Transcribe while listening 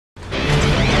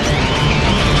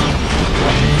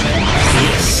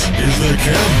is the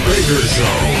Kev Baker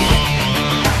Show.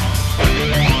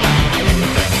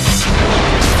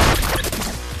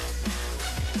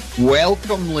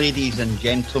 Welcome, ladies and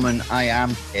gentlemen. I am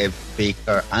Kev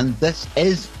Baker, and this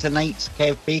is tonight's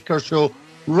Kev Baker Show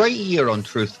right here on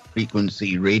Truth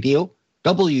Frequency Radio,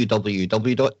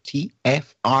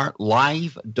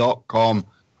 www.tfrlive.com.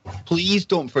 Please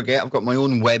don't forget, I've got my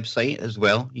own website as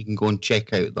well. You can go and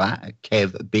check out that at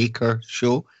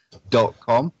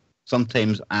kevbakershow.com.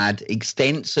 Sometimes add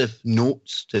extensive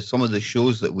notes to some of the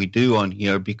shows that we do on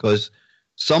here, because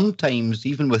sometimes,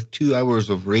 even with 2 hours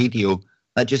of radio,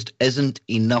 that just isn't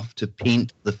enough to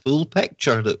paint the full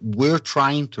picture that we're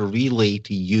trying to relay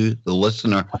to you, the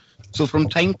listener. So from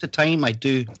time to time, I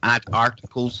do add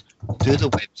articles to the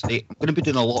website. I'm going to be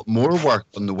doing a lot more work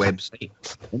on the website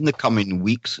in the coming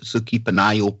weeks, so keep an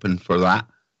eye open for that.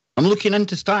 I'm looking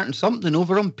into starting something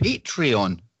over on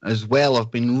Patreon as well.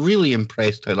 I've been really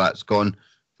impressed how that's gone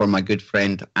for my good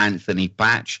friend Anthony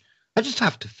Patch. I just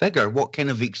have to figure what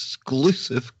kind of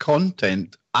exclusive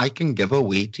content I can give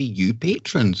away to you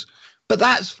patrons. But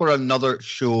that's for another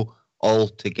show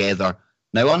altogether.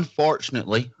 Now,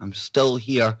 unfortunately, I'm still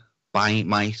here by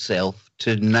myself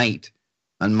tonight.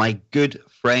 And my good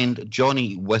friend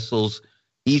Johnny Whistles,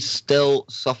 he's still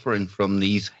suffering from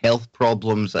these health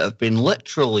problems that have been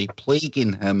literally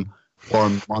plaguing him for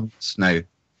months now.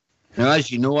 Now,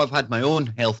 as you know, I've had my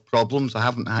own health problems. I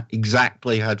haven't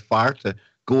exactly had far to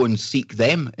go and seek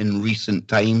them in recent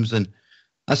times. And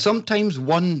I sometimes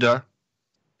wonder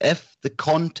if the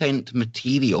content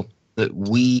material that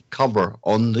we cover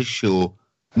on the show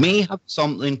may have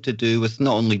something to do with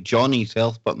not only Johnny's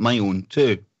health, but my own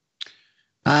too.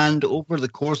 And over the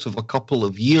course of a couple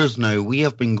of years now, we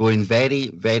have been going very,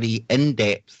 very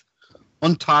in-depth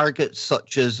on targets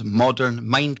such as modern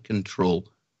mind control,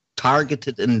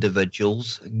 targeted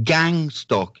individuals, gang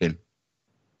stalking.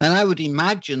 And I would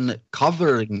imagine that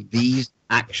covering these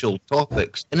actual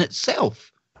topics in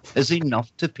itself is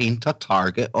enough to paint a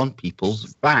target on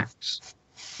people's backs.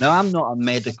 Now, I'm not a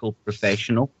medical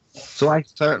professional, so I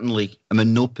certainly am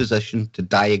in no position to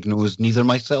diagnose neither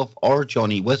myself or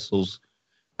Johnny Whistles.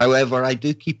 However, I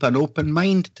do keep an open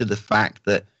mind to the fact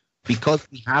that because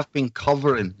we have been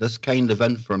covering this kind of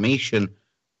information,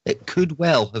 it could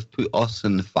well have put us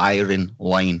in the firing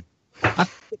line. I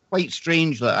find it quite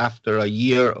strange that after a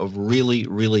year of really,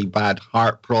 really bad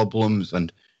heart problems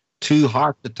and 2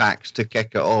 heart attacks to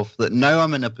kick it off, that now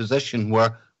I'm in a position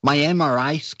where my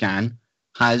MRI scan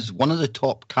has one of the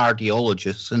top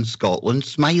cardiologists in Scotland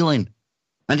smiling.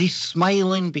 And he's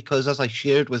smiling because, as I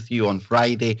shared with you on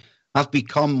Friday, I've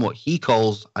become what he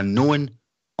calls a known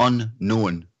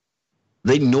unknown.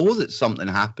 They know that something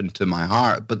happened to my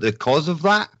heart, but the cause of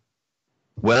that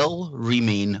will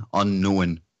remain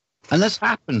unknown. And this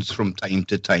happens from time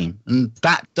to time, and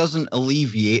that doesn't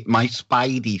alleviate my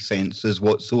spidey senses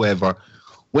whatsoever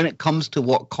when it comes to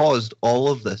what caused all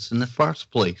of this in the first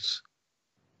place.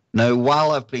 Now, while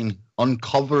I've been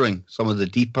uncovering some of the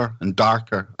deeper and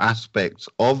darker aspects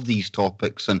of these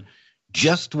topics and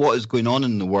just what is going on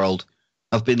in the world,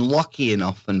 I've been lucky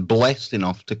enough and blessed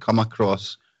enough to come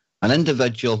across an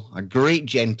individual, a great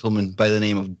gentleman by the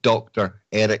name of Dr.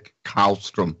 Eric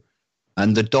Karlstrom.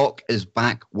 And the doc is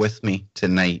back with me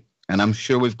tonight. And I'm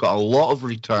sure we've got a lot of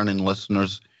returning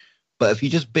listeners. But if you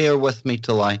just bear with me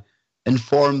till I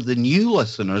inform the new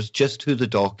listeners just who the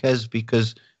doc is,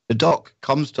 because the doc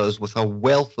comes to us with a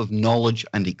wealth of knowledge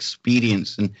and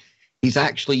experience. And he's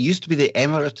actually used to be the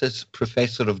Emeritus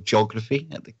Professor of Geography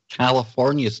at the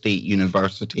California State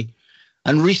University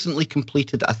and recently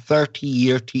completed a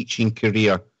 30-year teaching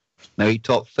career. Now, he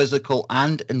taught physical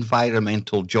and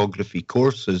environmental geography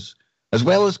courses, as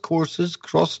well as courses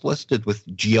cross-listed with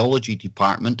Geology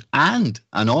Department and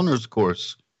an honours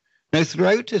course. Now,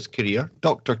 throughout his career,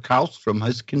 Dr. Karlstrom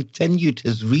has continued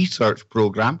his research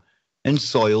programme in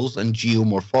soils and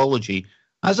geomorphology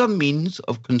as a means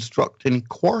of constructing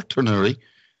quaternary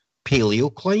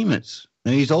paleoclimates.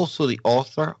 Now, he's also the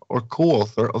author or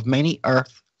co-author of many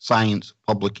earth science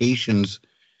publications,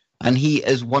 and he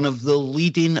is one of the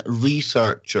leading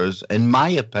researchers, in my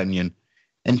opinion,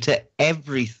 into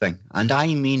everything, and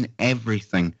I mean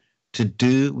everything, to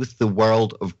do with the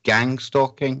world of gang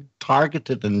stalking,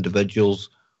 targeted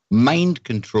individuals, mind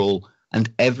control,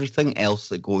 and everything else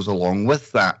that goes along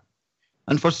with that.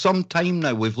 And for some time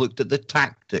now, we've looked at the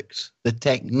tactics, the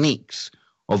techniques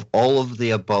of all of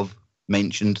the above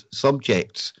mentioned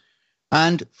subjects.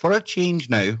 And for a change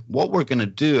now, what we're going to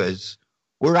do is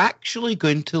we're actually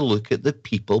going to look at the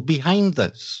people behind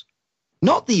this.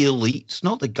 Not the elites,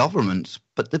 not the governments,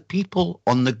 but the people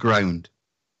on the ground.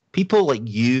 People like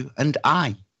you and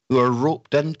I who are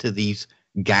roped into these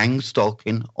gang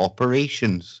stalking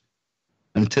operations.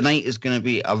 And tonight is going to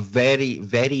be a very,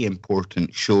 very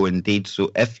important show indeed.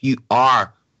 So if you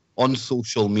are on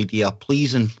social media,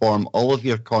 please inform all of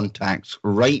your contacts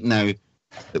right now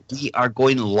that we are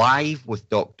going live with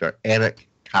Dr. Eric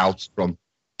Karlstrom.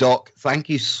 Doc, thank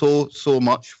you so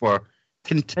much for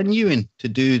continuing to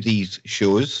do these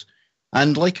shows.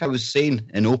 And like I was saying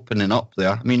in opening up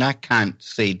there, I mean, I can't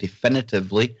say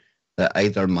definitively that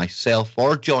either myself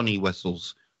or Johnny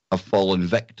Whistles have fallen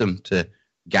victim to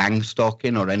gang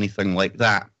stalking or anything like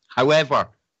that. However,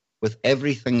 with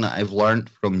everything that I've learned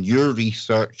from your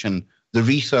research and the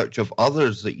research of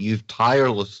others that you've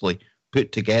tirelessly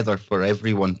put together for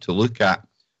everyone to look at,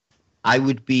 I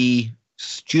would be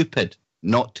stupid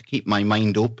not to keep my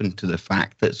mind open to the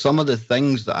fact that some of the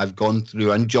things that I've gone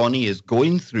through and Johnny is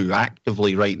going through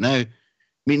actively right now, I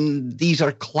mean, these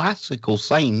are classical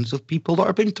signs of people that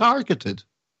are being targeted.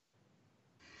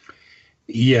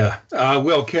 Yeah.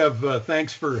 Well, Kev,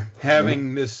 thanks for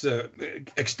having this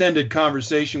extended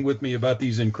conversation with me about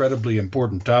these incredibly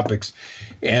important topics.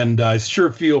 And I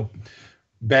sure feel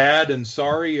bad and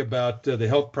sorry about the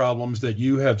health problems that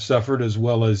you have suffered, as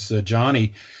well as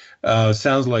Johnny.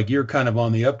 Sounds like you're kind of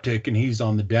on the uptick and he's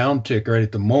on the downtick right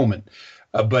at the moment.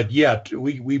 But yet,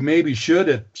 we maybe should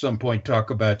at some point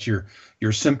talk about your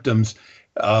symptoms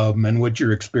and what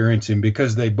you're experiencing,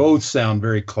 because they both sound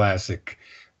very classic.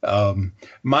 My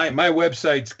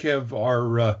websites, Kev,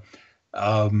 are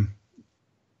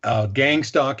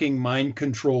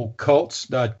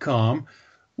gangstalkingmindcontrolcults.com,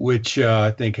 which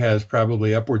I think has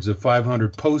probably upwards of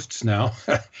 500 posts now.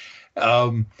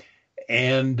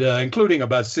 And including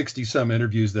about 60 some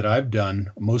interviews that I've done,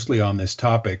 mostly on this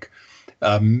topic.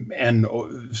 And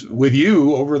with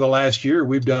you over the last year,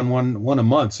 we've done one a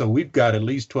month. So we've got at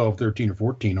least 12, 13 or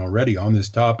 14 already on this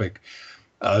topic.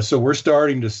 So we're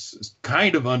starting to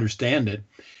kind of understand it.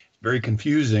 It's very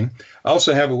confusing. I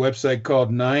also have a website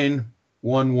called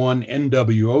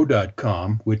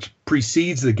 911NWO.com, which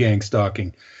precedes the gang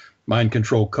stalking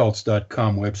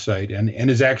mindcontrolcults.com website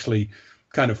and is actually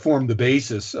kind of formed the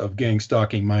basis of gang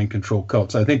stalking mind control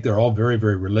cults. I think they're all very,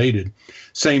 very related.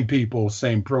 Same people,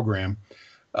 same program,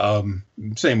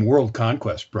 same world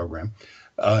conquest program,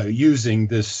 using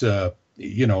this,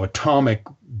 atomic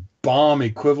bomb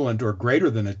equivalent or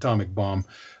greater than atomic bomb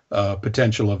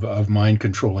potential of mind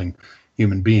controlling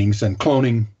human beings and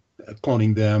cloning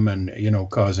them and,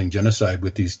 causing genocide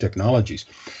with these technologies,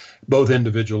 both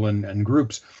individual and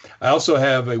groups. I also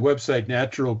have a website,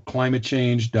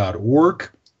 naturalclimatechange.org,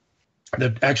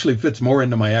 that actually fits more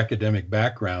into my academic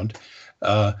background.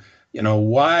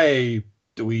 Why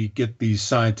do we get these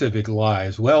scientific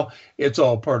lies? Well, it's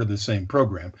all part of the same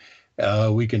program.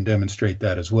 We can demonstrate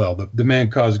that as well. The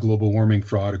man-caused global warming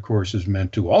fraud, of course, is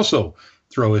meant to also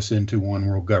throw us into one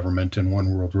world government and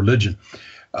one world religion.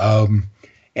 And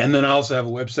then I also have a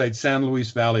website,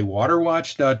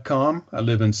 sanluisvalleywaterwatch.com. I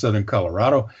live in southern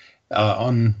Colorado,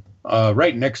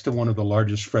 right next to one of the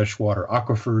largest freshwater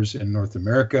aquifers in North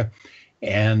America.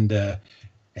 And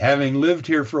having lived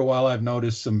here for a while, I've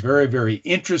noticed some very, very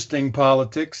interesting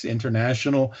politics,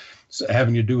 international,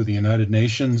 having to do with the United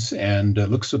Nations, and it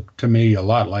looks to me a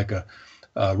lot like a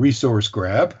resource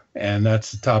grab. And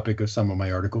that's the topic of some of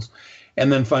my articles. And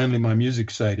then finally, my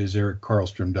music site is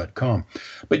erickarlstrom.com.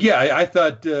 But yeah, I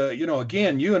thought,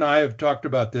 again, you and I have talked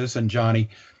about this, and Johnny,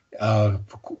 for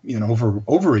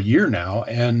over a year now.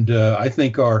 And I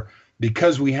think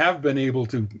because we have been able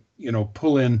to,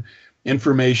 pull in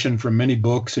information from many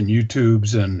books and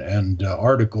YouTubes and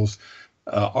articles,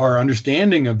 our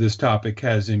understanding of this topic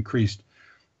has increased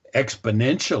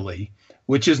exponentially,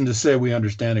 which isn't to say we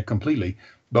understand it completely,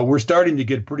 but we're starting to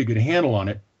get a pretty good handle on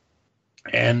it.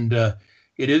 And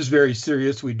it is very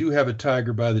serious. We do have a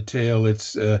tiger by the tail.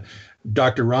 It's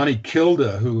Dr. Ronnie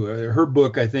Kilda, who her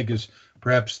book, I think, is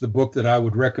perhaps the book that I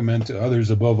would recommend to others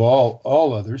above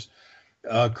all others,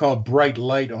 called Bright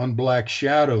Light on Black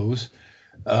Shadows.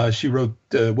 She wrote,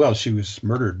 she was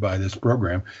murdered by this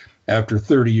program after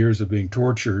 30 years of being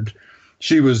tortured.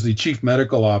 She was the chief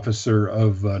medical officer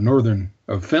of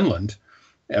Finland,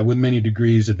 with many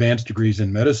degrees, advanced degrees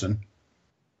in medicine.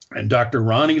 And Dr.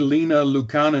 Ronnie Leena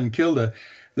Lukanen Kilda,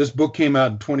 this book came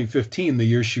out in 2015, the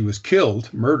year she was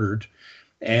killed, murdered,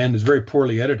 and is very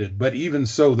poorly edited. But even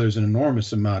so, there's an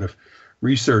enormous amount of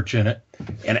research in it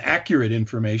and accurate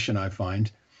information, I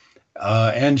find.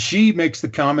 And she makes the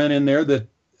comment in there that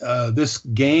this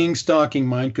gang stalking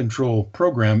mind control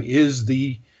program is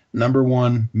the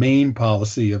 #1 main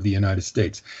policy of the United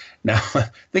States. Now,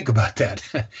 think about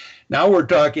that. Now we're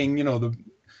talking,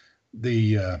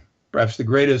 perhaps the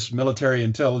greatest military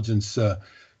intelligence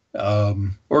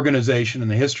organization in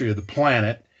the history of the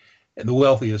planet, and the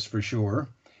wealthiest for sure.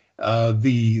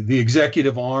 The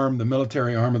executive arm, the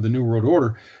military arm of the New World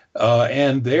Order,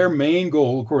 and their main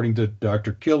goal, according to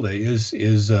Dr. Kilday,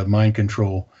 is mind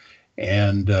control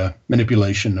and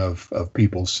manipulation of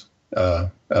people's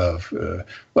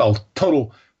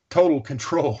total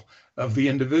control of the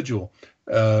individual,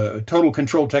 total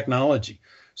control technology.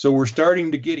 So we're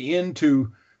starting to get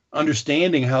into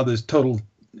understanding how this total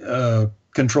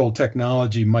control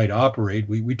technology might operate.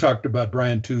 We talked about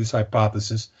Brian Tooth's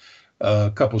hypothesis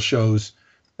a couple shows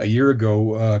a year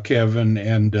ago, Kevin,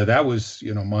 and that was,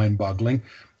 mind-boggling.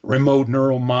 Remote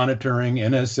neural monitoring,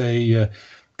 NSA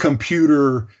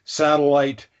computer,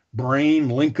 satellite, brain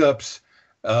link-ups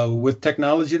with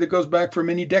technology that goes back for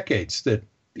many decades that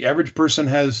the average person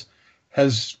has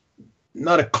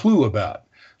not a clue about.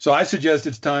 So I suggest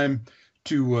it's time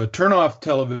to turn off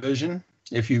television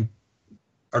if you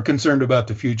are concerned about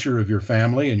the future of your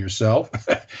family and yourself,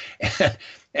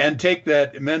 and take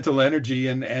that mental energy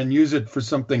and use it for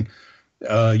something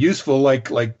useful,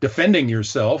 like defending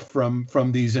yourself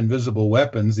from these invisible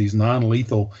weapons, these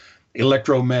non-lethal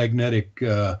electromagnetic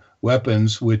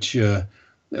weapons, which are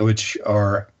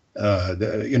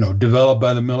developed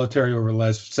by the military over the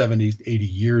last 70, 80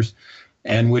 years,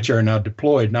 and which are now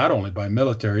deployed not only by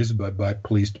militaries but by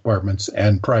police departments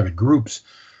and private groups.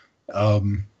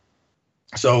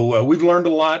 So we've learned a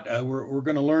lot. We're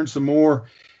going to learn some more.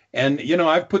 And,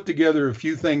 I've put together a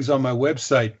few things on my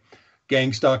website,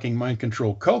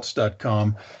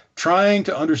 gangstalkingmindcontrolcults.com, trying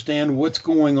to understand what's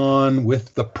going on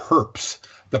with the perps,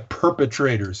 the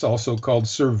perpetrators, also called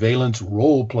surveillance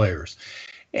role players.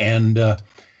 And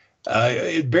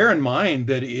bear in mind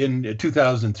that in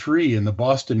 2003, in the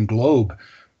Boston Globe,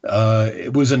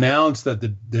 it was announced that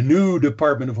the new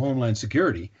Department of Homeland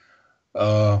Security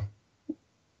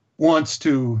wants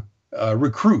to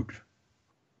recruit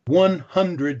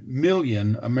 100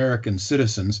 million American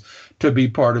citizens to be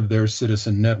part of their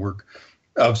citizen network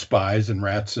of spies and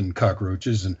rats and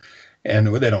cockroaches. And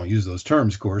they don't use those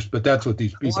terms, of course, but that's what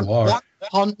these people are.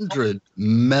 100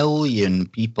 million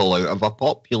people out of a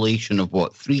population of,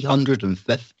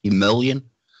 350 million?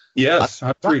 Yes,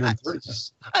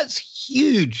 330. That's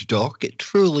huge, Doc. It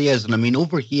truly is. And I mean,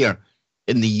 over here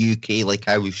in the UK, like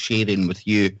I was sharing with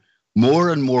you,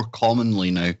 more and more commonly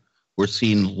now, we're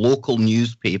seeing local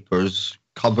newspapers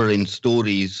covering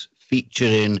stories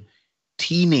featuring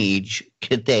teenage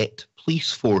cadet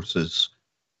police forces.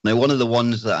 Now, one of the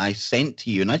ones that I sent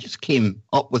to you, and I just came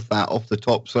up with that off the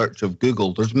top search of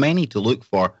Google, there's many to look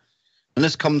for, and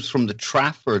this comes from the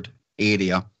Trafford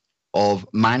area of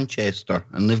Manchester,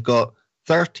 and they've got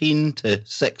 13 to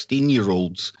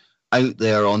 16-year-olds out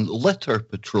there on litter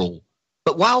patrol.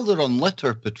 But while they're on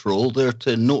litter patrol, they're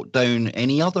to note down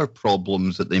any other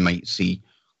problems that they might see.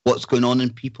 What's going on in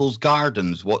people's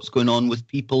gardens? What's going on with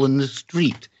people in the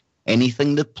street?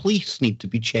 Anything the police need to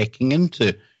be checking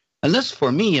into. And this,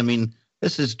 for me, I mean,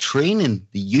 this is training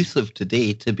the youth of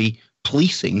today to be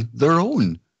policing their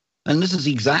own. And this is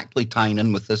exactly tying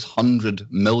in with this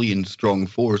 100 million strong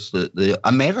force that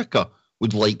America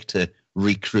would like to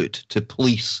recruit to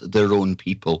police their own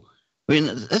people. I mean,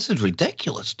 this is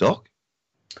ridiculous, Doc.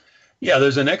 Yeah,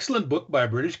 there's an excellent book by a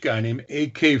British guy named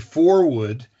A.K.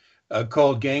 Forwood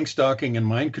called Gang Stalking and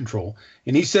Mind Control.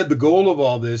 And he said the goal of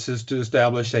all this is to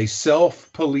establish a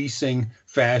self-policing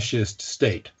fascist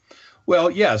state.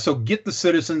 Well, yeah, so get the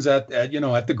citizens at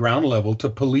the ground level to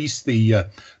police the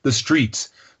streets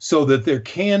so that there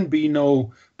can be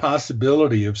no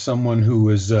possibility of someone who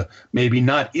is maybe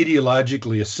not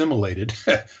ideologically assimilated,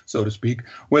 so to speak,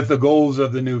 with the goals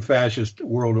of the new fascist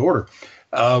world order.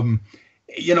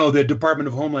 The Department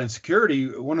of Homeland Security,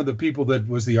 one of the people that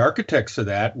was the architects of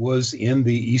that was in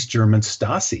the East German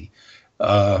Stasi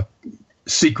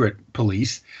secret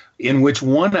police, in which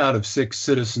 1 out of 6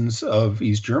 citizens of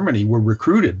East Germany were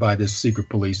recruited by this secret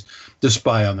police to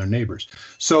spy on their neighbors.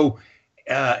 So,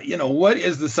 what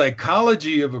is the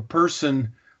psychology of a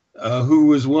person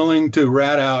who is willing to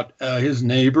rat out his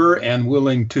neighbor and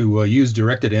willing to use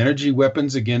directed energy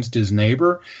weapons against his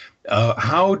neighbor?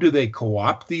 How do they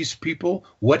co-opt these people?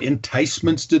 What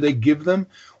enticements do they give them?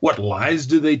 What lies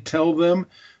do they tell them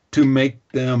to make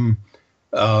them,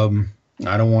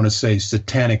 I don't want to say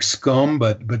satanic scum,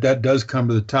 but that does come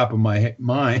to the top of my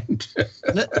mind.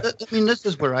 I mean, this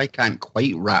is where I can't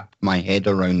quite wrap my head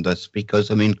around this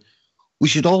because, I mean, we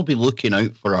should all be looking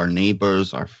out for our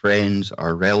neighbors, our friends,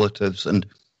 our relatives. And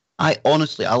I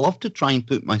love to try and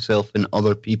put myself in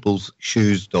other people's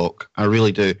shoes, Doc. I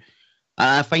really do.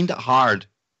 I find it hard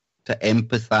to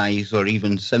empathize or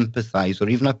even sympathize or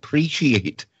even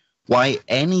appreciate why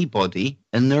anybody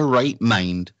in their right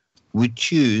mind would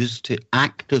choose to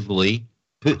actively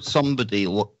put somebody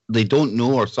they don't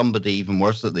know, or somebody even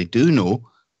worse that they do know,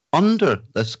 under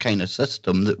this kind of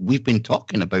system that we've been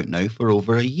talking about now for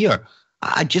over a year.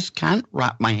 I just can't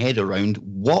wrap my head around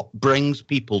what brings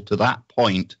people to that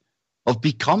point of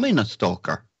becoming a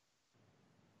stalker.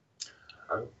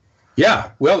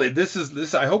 Yeah, well, this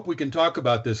is. I hope we can talk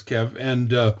about this, Kev.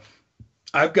 And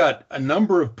I've got a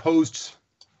number of posts.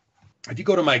 If you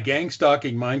go to my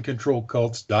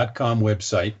gangstalkingmindcontrolcults.com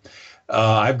website,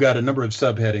 I've got a number of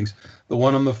subheadings. The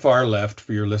one on the far left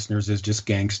for your listeners is just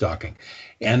gang stalking.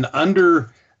 And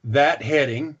under that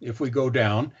heading, if we go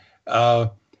down,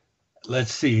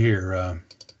 let's see here.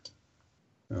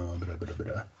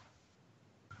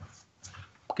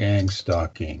 Gang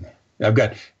stalking. I've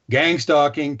got gang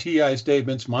stalking, TI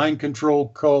statements, mind control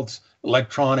cults,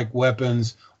 electronic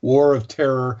weapons, war of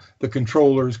terror, the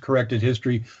controllers, corrected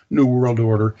history, new world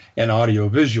order, and audio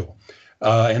visual.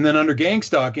 And then under gang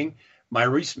stalking, my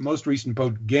most recent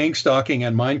post, gang stalking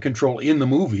and mind control in the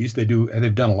movies. They've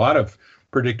done a lot of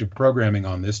predictive programming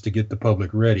on this to get the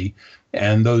public ready.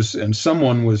 And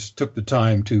someone took the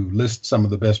time to list some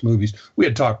of the best movies. We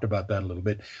had talked about that a little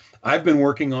bit. I've been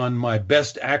working on my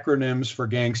best acronyms for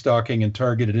gang stalking and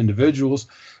targeted individuals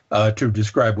to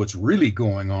describe what's really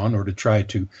going on, or to try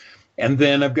to. And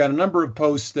then I've got a number of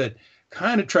posts that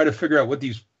kind of try to figure out what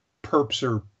these perps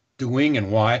are doing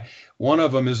and why. One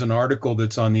of them is an article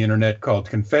that's on the internet called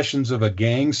Confessions of a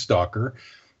Gang Stalker,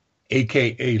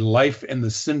 aka Life in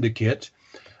the Syndicate.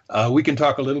 We can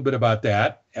talk a little bit about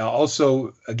that.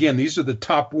 Also, again, these are the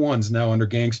top ones now under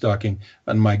gang stalking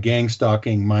on my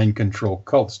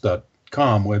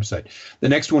gangstalkingmindcontrolcults.com website. The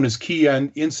next one is Key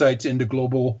Insights into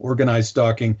Global Organized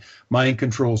Stalking Mind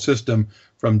Control System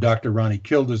from Dr. Ronnie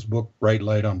Kilda's book, Bright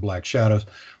Light on Black Shadows.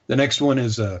 The next one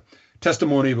is a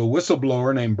testimony of a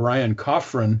whistleblower named Brian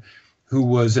Coffrin, who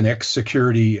was an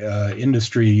ex-security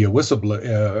industry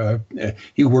whistleblower.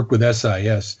 He worked with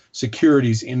SIS,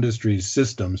 Securities Industries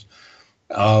Systems.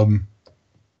 And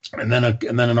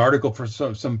then an article for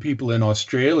some people in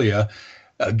Australia.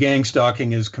 Gang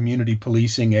stalking is community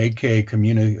policing, aka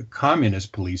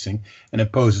communist policing, and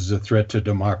it poses a threat to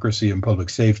democracy and public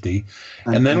safety.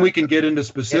 And then we can get into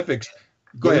specifics.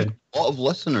 Go ahead. A lot of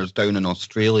listeners down in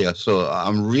Australia, so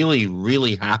I'm really,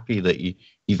 really happy that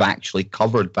you've actually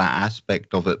covered that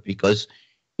aspect of it, because,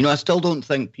 I still don't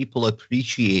think people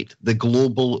appreciate the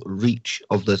global reach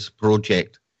of this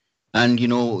project. And,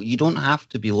 you don't have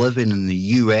to be living in the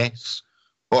US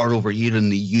or over here in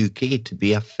the UK to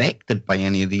be affected by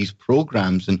any of these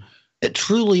programs. And it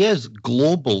truly is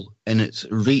global in its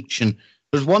reach. And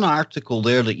there's one article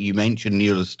there that you mentioned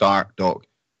near the start, Doc,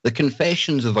 The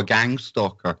Confessions of a Gang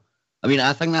Stalker. I mean,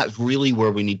 I think that's really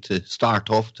where we need to start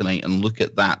off tonight and look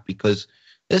at that, because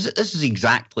this is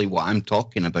exactly what I'm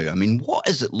talking about. I mean, what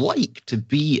is it like to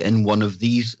be in one of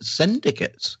these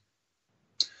syndicates?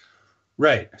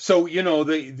 Right. So,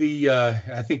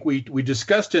 I think we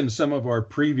discussed in some of our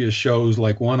previous shows,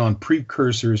 like one on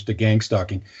precursors to gang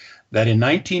stalking, that in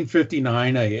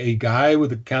 1959, a guy with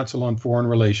the Council on Foreign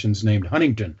Relations named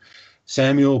Huntington,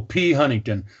 Samuel P.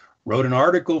 Huntington, wrote an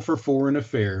article for Foreign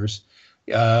Affairs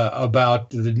about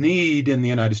the need in the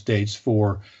United States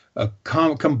for a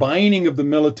combining of the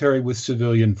military with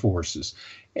civilian forces.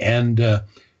 And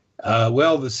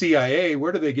the CIA,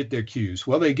 where do they get their cues?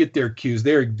 Well, they get their cues.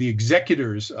 They're the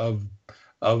executors of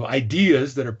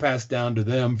ideas that are passed down to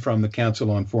them from the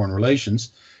Council on Foreign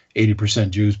Relations, 80%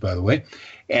 Jews, by the way.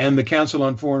 And the Council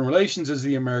on Foreign Relations is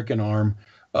the American arm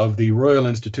of the Royal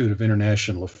Institute of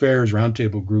International Affairs,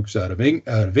 roundtable groups out of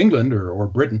England or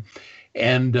Britain.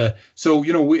 And so,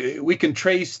 we can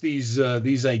trace these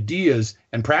ideas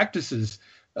and practices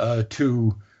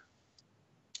to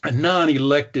a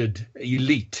non-elected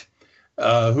elite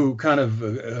who kind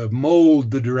of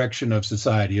mold the direction of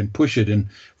society and push it and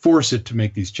force it to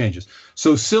make these changes.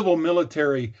 So civil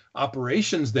military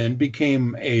operations then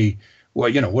became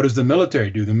what does the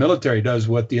military do? The military does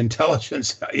what the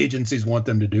intelligence agencies want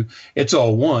them to do. It's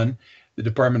all one, the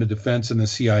Department of Defense and the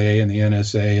CIA and the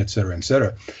NSA, et cetera, et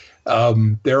cetera.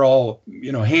 They're all,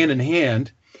 hand in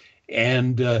hand.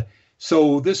 And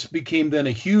so this became then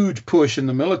a huge push in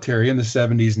the military in the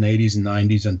 70s and 80s and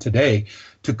 90s and today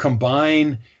to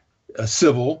combine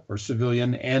civil or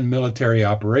civilian and military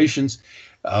operations.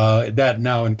 That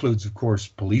now includes, of course,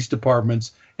 police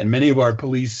departments. And many of our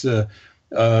police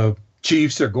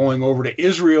chiefs are going over to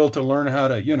Israel to learn how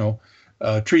to,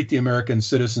 treat the American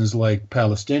citizens like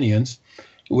Palestinians.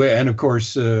 And, of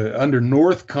course, under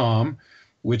NORTHCOM,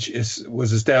 which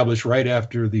was established right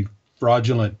after the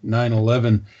fraudulent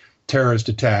 9/11 terrorist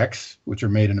attacks, which are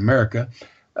made in America,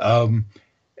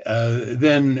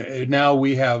 then now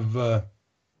we have,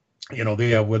 they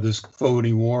have with this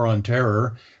phony war on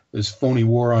terror, this phony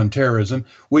war on terrorism,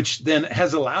 which then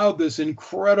has allowed this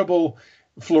incredible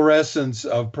fluorescence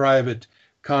of private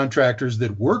contractors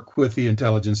that work with the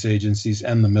intelligence agencies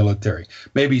and the military.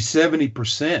 Maybe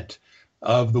 70%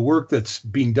 of the work that's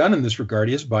being done in this regard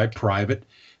is by private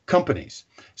companies.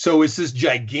 So it's this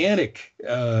gigantic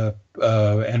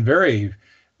and very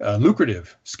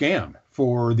lucrative scam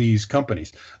for these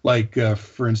companies. Like,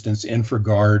 for instance,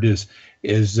 InfraGard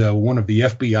is one of the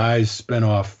FBI's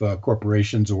spinoff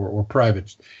corporations or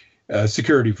private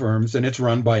security firms, and it's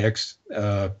run by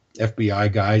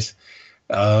ex-FBI guys.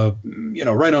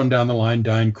 Right on down the line,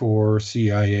 DynCorp,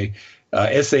 CIA,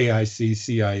 SAIC,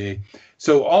 CIA.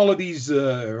 So all of these,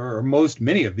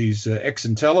 many of these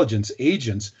ex-intelligence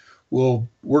agents will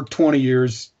work 20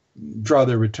 years, draw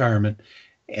their retirement,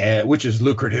 which is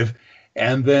lucrative,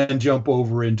 and then jump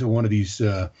over into one of these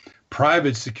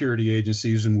private security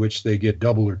agencies in which they get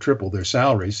double or triple their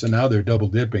salaries. So now they're double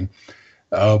dipping.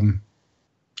 They're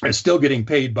still getting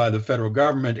paid by the federal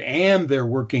government, and they're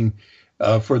working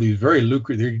for these very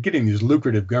lucrative, they're getting these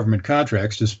lucrative government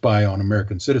contracts to spy on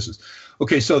American citizens.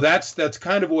 Okay, so that's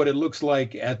kind of what it looks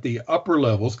like at the upper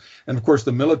levels. And of course,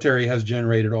 the military has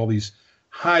generated all these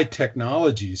high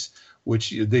technologies,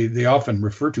 which they often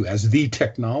refer to as the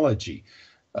technology.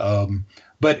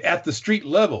 But at the street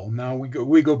level, now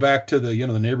we go back to the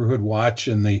the neighborhood watch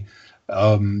and the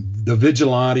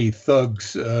vigilante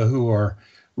thugs who are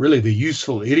really the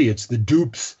useful idiots, the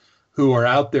dupes who are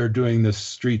out there doing the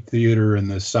street theater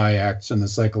and the psyacts and the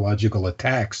psychological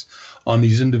attacks on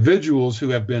these individuals who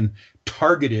have been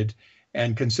targeted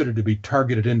and considered to be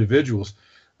targeted individuals.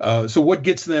 So what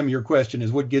gets them, your question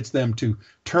is, what gets them to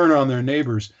turn on their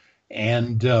neighbors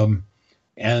and obey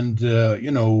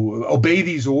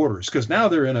these orders? Because now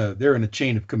they're in a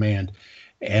chain of command.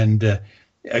 And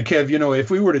Kev, if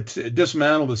we were to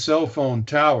dismantle the cell phone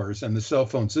towers and the cell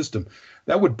phone system,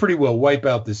 that would pretty well wipe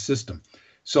out this system.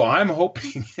 So I'm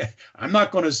hoping, I'm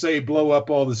not going to say blow up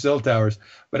all the cell towers,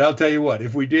 but I'll tell you what,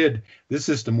 if we did, this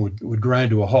system would grind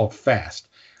to a halt fast.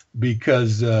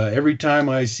 Because every time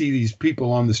I see these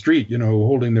people on the street,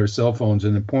 holding their cell phones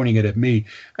and then pointing it at me,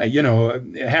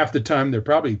 half the time they're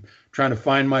probably trying to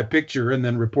find my picture and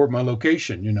then report my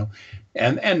location,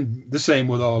 and the same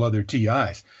with all other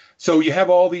TIs. So you have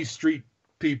all these street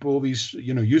people, these,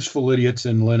 useful idiots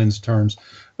in Lenin's terms,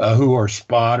 who are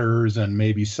spotters and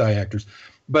maybe psy actors.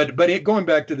 But going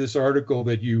back to this article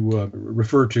that you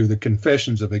refer to, The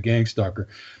Confessions of a Gang Stalker,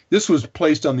 this was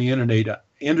placed on the internet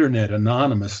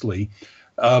anonymously.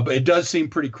 But it does seem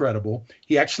pretty credible.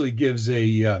 He actually gives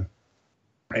a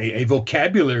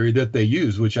vocabulary that they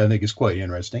use, which I think is quite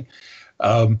interesting.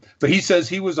 But he says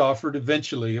he was offered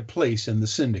eventually a place in the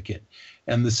syndicate.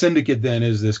 And the syndicate then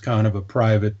is this kind of a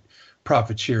private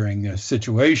profit-sharing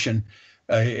situation.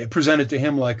 Presented to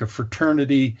him like a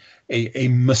fraternity, a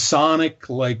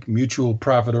Masonic-like mutual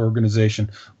profit organization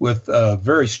with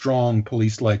very strong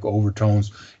police-like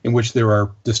overtones in which there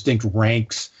are distinct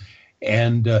ranks.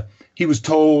 And he was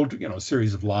told, a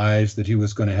series of lies that he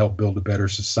was going to help build a better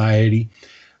society.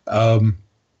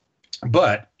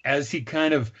 But as he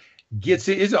kind of gets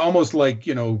it, it's almost like,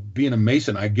 being a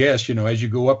Mason, I guess, as you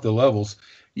go up the levels,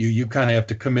 you kind of have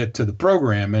to commit to the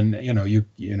program, and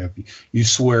you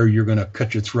swear you're going to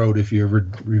cut your throat if you ever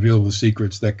reveal the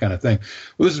secrets, that kind of thing.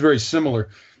 Well, this is very similar.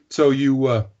 So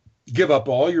you give up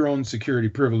all your own security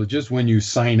privileges when you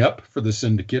sign up for the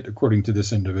syndicate, according to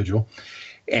this individual,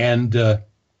 and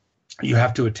you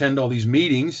have to attend all these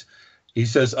meetings. He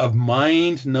says, of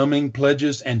mind-numbing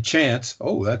pledges and chants.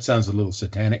 Oh, that sounds a little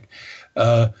satanic.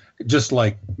 Just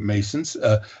like Masons.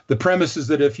 The premise is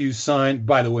that if you sign,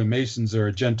 by the way, Masons are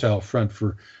a Gentile front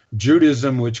for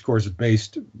Judaism, which of course is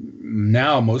based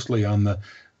now mostly on the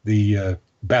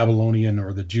Babylonian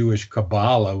or the Jewish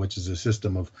Kabbalah, which is a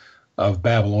system of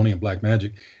Babylonian black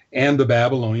magic, and the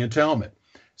Babylonian Talmud.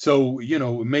 So,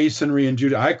 Masonry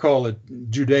and I call it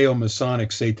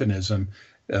Judeo-Masonic Satanism,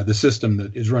 the system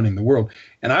that is running the world.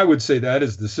 And I would say that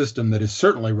is the system that is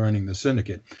certainly running the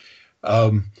syndicate.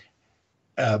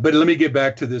 But let me get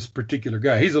back to this particular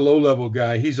guy. He's a low-level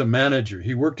guy. He's a manager.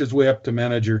 He worked his way up to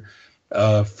manager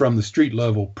from the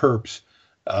street-level perps.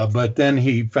 But then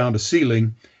he found a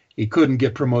ceiling. He couldn't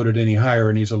get promoted any higher,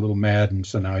 and he's a little mad, and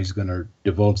so now he's going to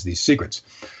divulge these secrets.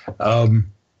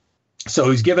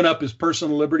 So he's given up his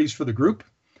personal liberties for the group.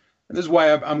 And this is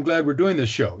why I'm glad we're doing this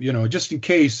show. Just in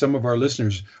case some of our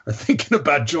listeners are thinking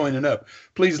about joining up,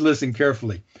 please listen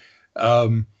carefully.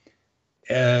 You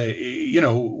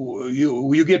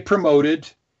get promoted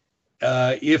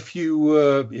if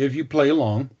you play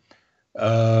along,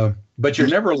 But you're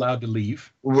never allowed to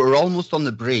leave. We're almost on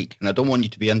the break, and I don't want you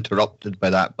to be interrupted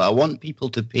by that, but I want people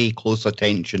to pay close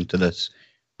attention to this.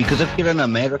 Because if you're in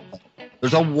America,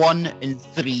 there's a 1 in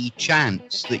 3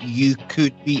 chance that you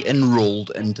could be enrolled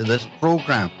into this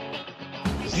program.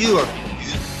 Viewer.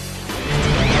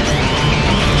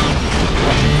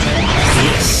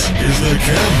 This is the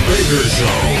Ken Baker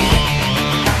Show.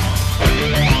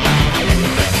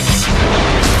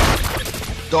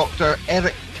 Dr.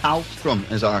 Eric Karlstrom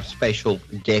is our special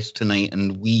guest tonight,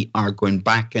 and we are going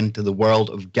back into the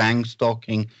world of gang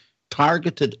stalking,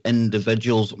 targeted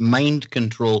individuals, mind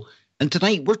control. And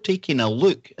tonight we're taking a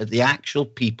look at the actual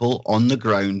people on the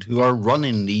ground who are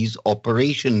running these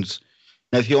operations.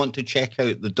 Now, if you want to check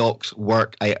out the doc's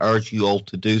work, I urge you all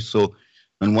to do so.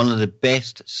 And one of the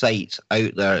best sites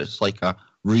out there, it's like a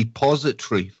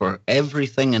repository for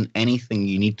everything and anything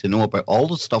you need to know about all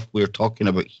the stuff we're talking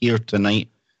about here tonight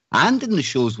and in the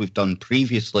shows we've done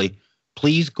previously.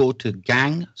 Please go to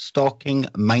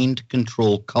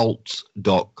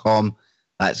gangstalkingmindcontrolcults.com.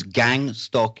 That's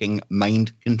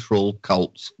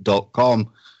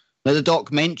gangstalkingmindcontrolcults.com. Now, the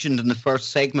doc mentioned in the first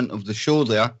segment of the show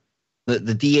there that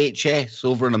the DHS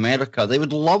over in America, they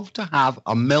would love to have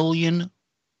 1 million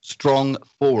strong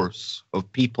force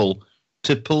of people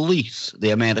to police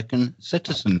the American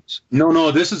citizens.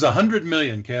 No, this is 100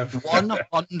 million, Kev.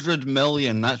 100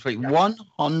 million, that's right,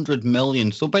 100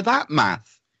 million. So by that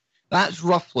math, that's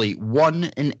roughly 1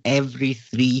 in every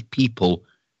 3 people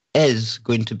is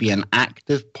going to be an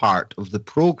active part of the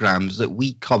programs that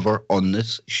we cover on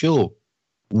this show.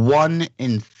 1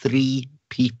 in 3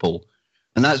 people.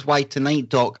 And that's why tonight,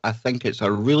 Doc, I think it's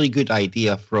a really good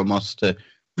idea from us to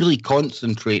really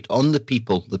concentrate on the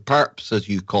people, the perps, as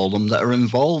you call them, that are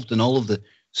involved in all of the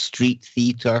street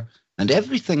theatre and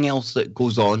everything else that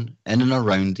goes on in and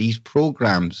around these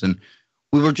programs. And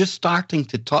we were just starting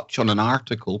to touch on an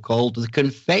article called The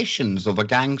Confessions of a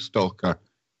Gang Stalker,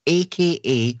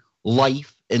 a.k.a.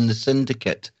 Life in the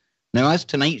Syndicate. Now, as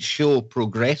tonight's show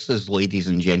progresses, ladies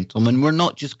and gentlemen, we're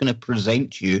not just going to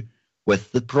present you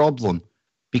with the problem,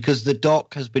 because the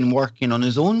doc has been working on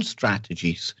his own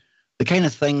strategies, the kind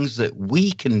of things that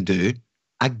we can do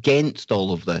against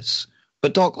all of this.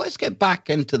 But Doc, let's get back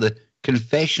into the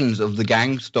confessions of the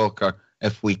gang stalker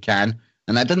if we can.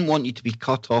 And I didn't want you to be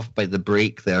cut off by the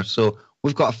break there. So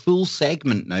we've got a full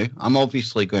segment now. I'm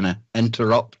obviously going to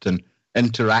interrupt and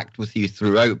interact with you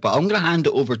throughout, but I'm going to hand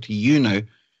it over to you now.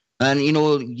 And, you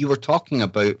know, you were talking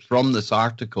about from this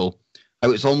article how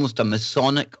it's almost a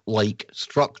Masonic-like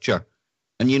structure.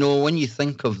 And, you know, when you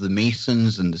think of the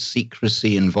Masons and the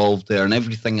secrecy involved there and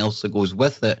everything else that goes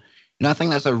with it, you know, I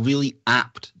think that's a really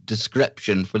apt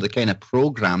description for the kind of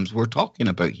programs we're talking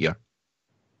about here.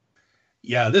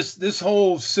 Yeah, this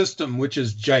whole system, which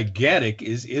is gigantic,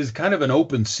 is kind of an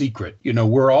open secret. You know,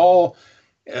 we're all,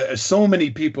 so many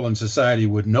people in society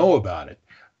would know about it,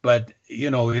 but,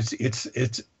 you know, it's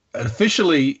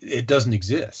officially, it doesn't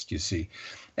exist, you see.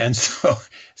 And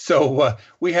so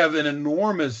we have an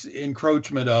enormous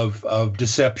encroachment of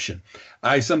deception.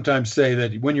 I sometimes say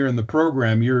that when you're in the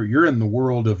program, you're in the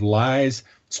world of lies,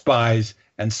 spies,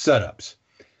 and setups.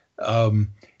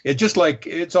 It's just like,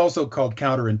 it's also called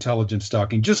counterintelligence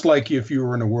stalking. Just like if you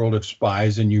were in a world of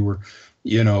spies and you were,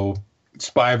 you know,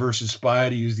 spy versus spy,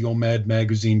 to use the old Mad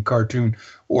Magazine cartoon,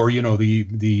 or, you know,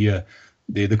 the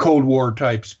Cold War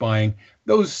type spying.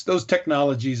 Those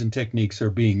technologies and techniques are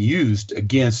being used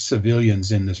against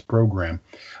civilians in this program.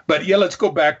 But yeah, let's go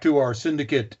back to our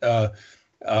syndicate. The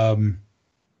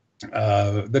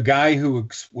guy who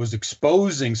was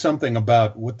exposing something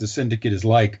about what the syndicate is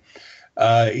like.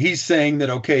 He's saying that,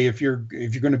 okay, if you're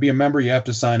going to be a member, you have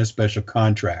to sign a special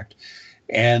contract.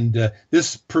 And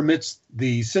this permits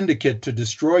the syndicate to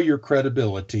destroy your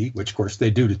credibility, which of course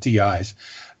they do to TIs,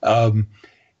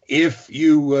 if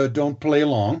you don't play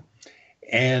along.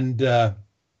 And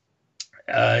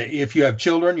if you have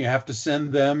children, you have to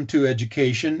send them to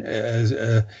education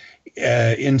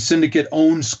in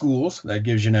syndicate-owned schools. That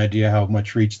gives you an idea how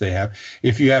much reach they have.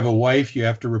 If you have a wife, you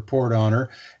have to report on her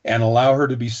and allow her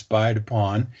to be spied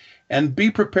upon, and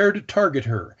be prepared to target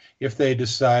her if they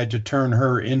decide to turn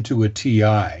her into a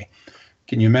TI.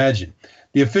 Can you imagine?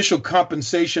 The official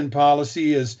compensation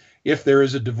policy is if there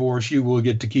is a divorce, you will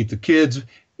get to keep the kids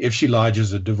if she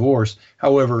lodges a divorce.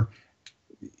 However,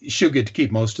 she'll get to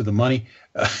keep most of the money.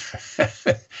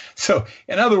 So,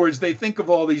 in other words, they think of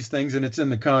all these things and it's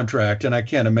in the contract, and I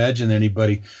can't imagine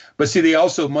anybody. But see, they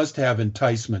also must have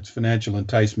enticements, financial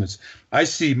enticements. I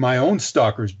see my own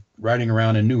stalkers riding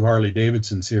around in new Harley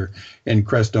Davidsons here in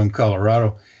Crestone,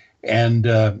 Colorado. And,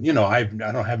 you know, I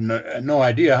don't have no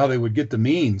idea how they would get the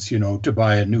means, you know, to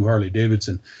buy a new Harley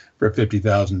Davidson for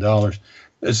 $50,000.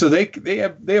 So they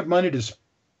have money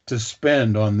to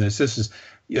spend on this. This is,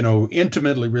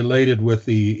 intimately related with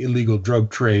the illegal drug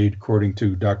trade, according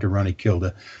to Dr. Ronnie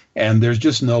Kilda, and there's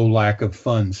just no lack of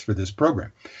funds for this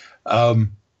program.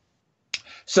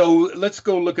 So let's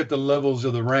go look at the levels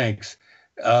of the ranks.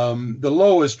 The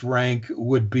lowest rank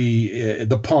would be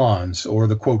the pawns, or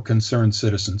the, quote, concerned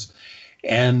citizens.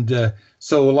 And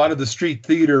so a lot of the street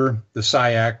theater, the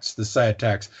psyacts, the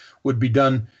psyattacks, would be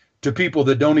done to people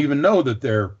that don't even know that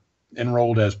they're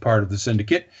enrolled as part of the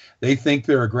syndicate. They think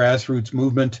they're a grassroots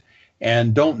movement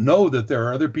and don't know that there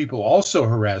are other people also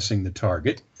harassing the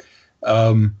target.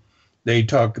 They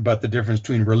talk about the difference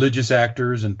between religious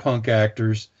actors and punk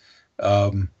actors.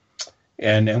 And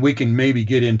we can maybe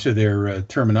get into their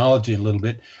terminology a little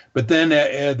bit. But then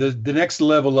the next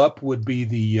level up would be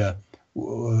the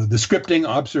Scripting,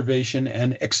 Observation,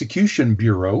 and Execution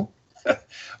Bureau,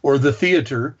 or the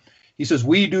theater. He says,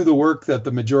 we do the work that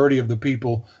the majority of the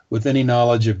people with any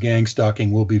knowledge of gang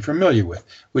stalking will be familiar with,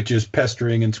 which is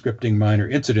pestering and scripting minor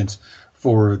incidents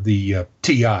for the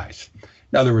TIs.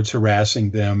 In other words, harassing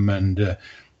them and,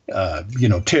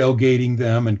 tailgating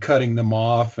them and cutting them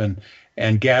off and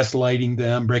gaslighting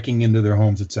them, breaking into their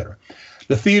homes, etc.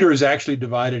 The theater is actually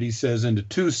divided, he says, into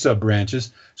two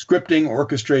sub-branches: scripting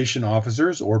orchestration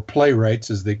officers, or playwrights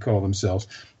as they call themselves,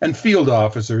 and field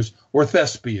officers, or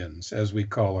thespians as we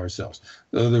call ourselves.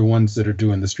 They're the ones that are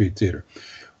doing the street theater.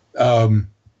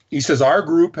 He says our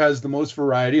group has the most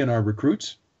variety in our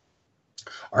recruits.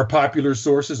 Our popular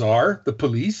sources are the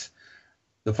police,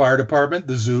 the fire department,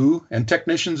 the zoo, and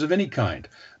technicians of any kind.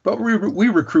 But we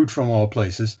recruit from all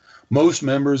places. Most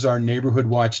members are neighborhood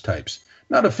watch types.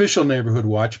 Not official neighborhood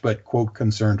watch, but, quote,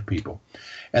 concerned people.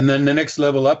 And then the next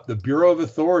level up, the Bureau of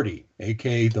Authority,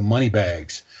 a.k.a. the money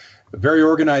bags. A very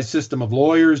organized system of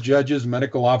lawyers, judges,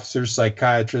 medical officers,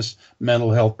 psychiatrists,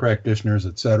 mental health practitioners,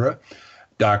 etc.,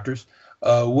 doctors.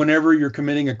 Whenever you're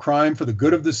committing a crime for the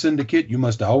good of the syndicate, you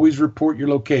must always report your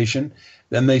location.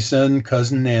 Then they send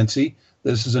Cousin Nancy,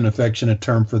 this is an affectionate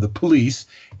term for the police,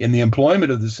 in the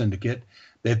employment of the syndicate,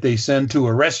 that they send to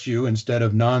arrest you instead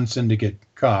of non-syndicate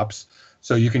cops,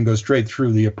 so you can go straight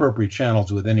through the appropriate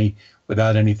channels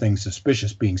without anything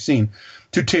suspicious being seen,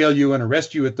 to tail you and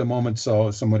arrest you at the moment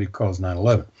somebody calls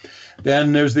 911.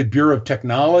 Then there's the Bureau of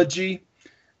Technology.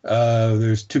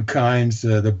 There's two kinds.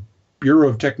 The Bureau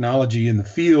of Technology in the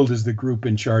field is the group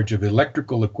in charge of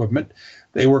electrical equipment.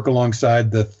 They work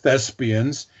alongside the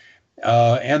thespians,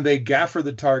 and they gaffer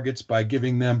the targets by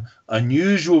giving them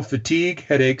unusual fatigue,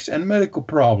 headaches, and medical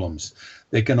problems.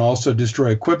 They can also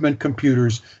destroy equipment,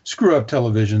 computers, screw up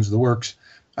televisions, the works.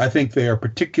 I think they are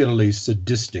particularly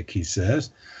sadistic, he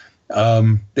says.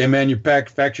 They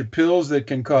manufacture pills that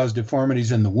can cause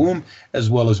deformities in the womb, as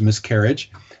well as miscarriage,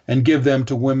 and give them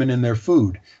to women in their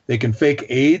food. They can fake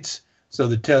AIDS, so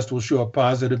the test will show up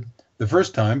positive the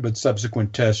first time, but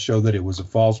subsequent tests show that it was a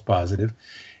false positive.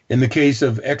 In the case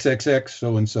of XXX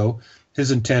so-and-so,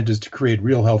 his intent is to create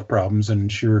real health problems and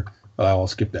ensure, I'll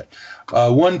skip that.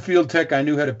 One field tech I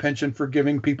knew had a penchant for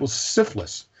giving people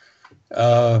syphilis.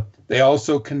 They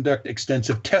also conduct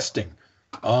extensive testing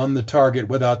on the target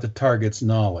without the target's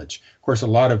knowledge. Of course, a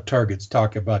lot of targets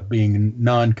talk about being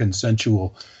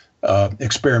non-consensual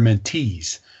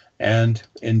experimentees, and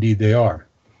indeed they are.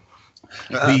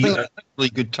 I think that's a really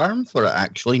good term for it,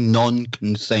 actually,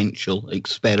 non-consensual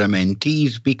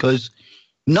experimentees, because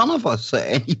none of us at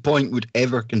any point would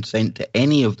ever consent to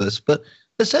any of this. But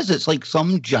this it's like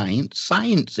some giant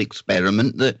science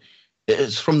experiment that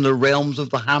is from the realms of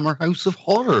the Hammer House of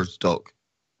Horrors, Doc.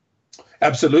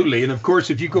 Absolutely. And of course,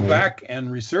 if you go back and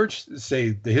research, say,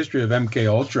 the history of MK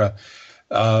Ultra,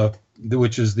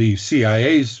 which is the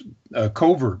CIA's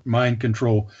covert mind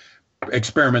control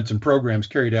experiments and programs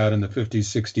carried out in the 50s,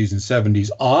 60s, and 70s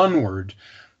onward,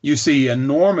 you see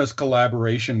enormous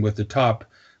collaboration with the top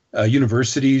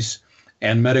universities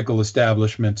and medical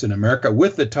establishments in America,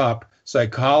 with the top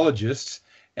psychologists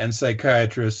and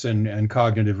psychiatrists and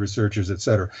cognitive researchers, et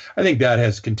cetera. I think that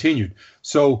has continued.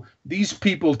 So these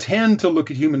people tend to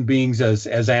look at human beings as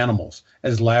animals,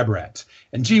 as lab rats.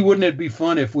 And gee, wouldn't it be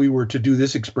fun if we were to do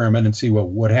this experiment and see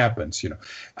what happens?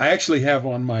 I actually have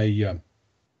on my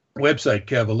website,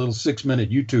 Kev, a little 6-minute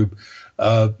YouTube,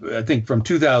 I think from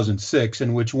 2006,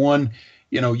 in which one,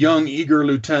 young, eager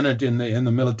lieutenant in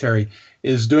the military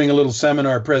is doing a little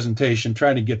seminar presentation,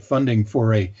 trying to get funding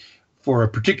for a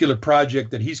particular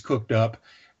project that he's cooked up,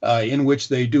 in which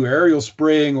they do aerial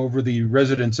spraying over the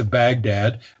residents of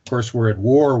Baghdad. Of course, we're at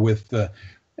war with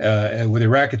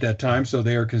Iraq at that time, so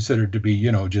they are considered to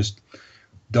be, just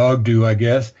dog do, I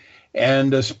guess.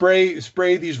 And spray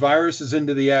these viruses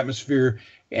into the atmosphere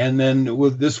and then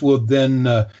this will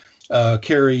then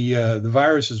carry the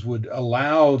viruses would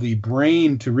allow the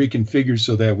brain to reconfigure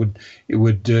so that it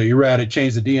would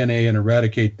change the DNA and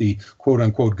eradicate the quote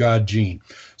unquote God gene.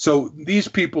 So these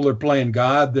people are playing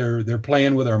God. They're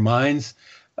playing with our minds.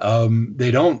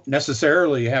 They don't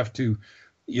necessarily have to,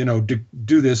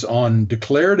 do this on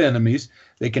declared enemies.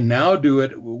 They can now do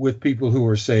it with people who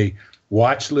are, say,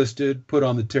 watch listed, put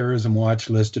on the terrorism watch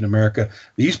list in America.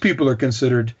 These people are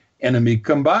considered enemy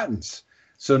combatants.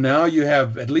 So now you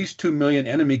have at least 2 million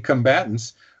enemy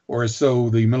combatants, or so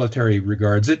the military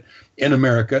regards it, in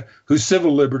America, whose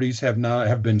civil liberties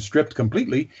have been stripped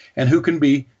completely, and who can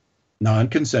be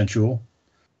non-consensual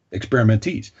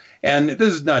experimentees. And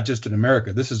this is not just in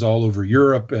America. This is all over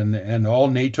Europe and all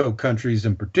NATO countries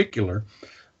in particular.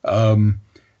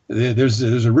 There's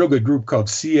a real good group called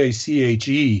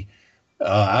CACHE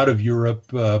out of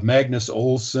Europe. Magnus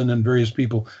Olson and various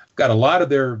people got a lot of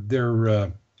their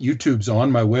YouTube's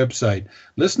on my website.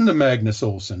 Listen to Magnus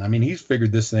Olson. I mean, he's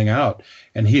figured this thing out,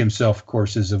 and he himself, of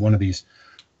course, is one of these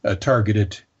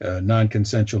targeted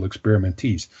non-consensual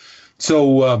experimentees.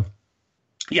 So,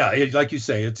 like you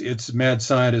say, it's mad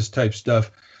scientist type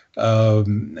stuff,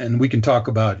 and we can talk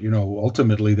about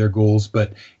ultimately their goals,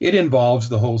 but it involves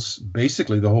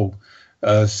basically the whole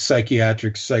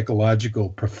psychiatric psychological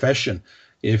profession.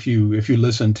 If you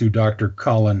listen to Dr.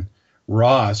 Colin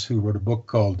Ross, who wrote a book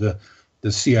called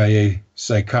the CIA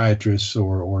Psychiatrist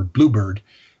or Bluebird,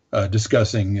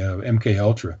 discussing MK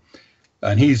Ultra,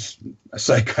 and he's a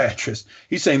psychiatrist.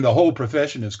 He's saying the whole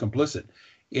profession is complicit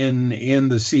in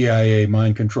the CIA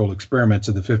mind control experiments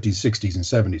of the 50s, 60s, and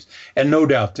 70s, and no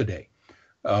doubt today.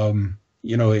 The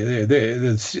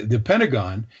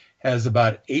Pentagon has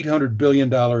about $800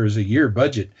 billion a year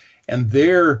budget, and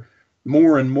they're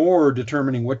more and more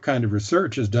determining what kind of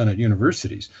research is done at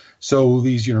universities. So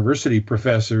these university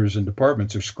professors and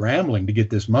departments are scrambling to get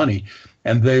this money,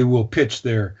 and they will pitch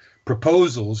their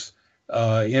proposals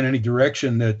in any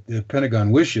direction that the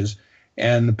Pentagon wishes.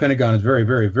 And the Pentagon is very,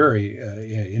 very, very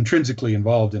intrinsically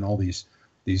involved in all these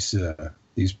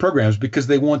programs because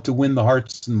they want to win the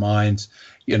hearts and minds,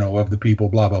 of the people,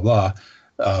 blah, blah, blah,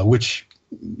 which,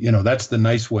 that's the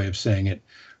nice way of saying it.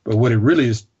 But what it really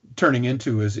is turning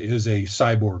into is a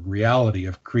cyborg reality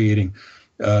of creating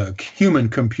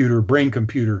human-computer,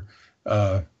 brain-computer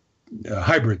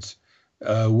hybrids,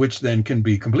 which then can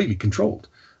be completely controlled.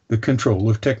 The control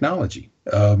of technology,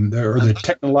 or the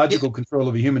technological control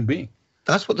of a human being.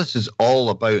 That's what this is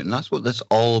all about, and that's what this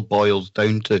all boils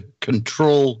down to.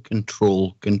 Control,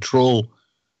 control, control.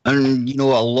 And, a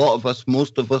lot of us,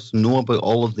 most of us know about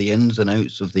all of the ins and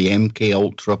outs of the MK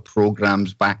Ultra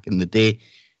programs back in the day.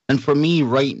 And for me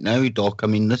right now, Doc, I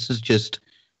mean, this is just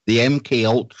the MK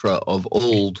Ultra of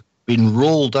old being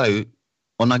rolled out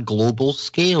on a global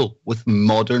scale with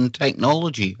modern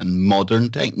technology and modern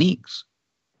techniques.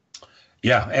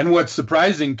 Yeah, and what's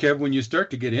surprising, Kev, when you start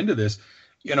to get into this,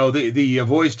 the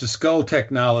voice-to-skull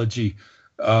technology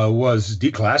was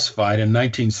declassified in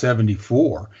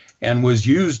 1974 and was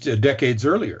used decades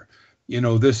earlier.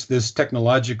 This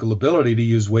technological ability to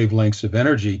use wavelengths of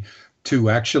energy to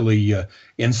actually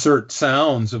insert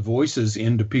sounds of voices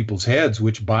into people's heads,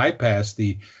 which bypass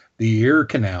the ear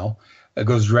canal that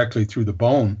goes directly through the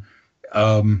bone.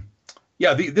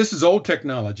 This is old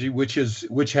technology, which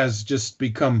has just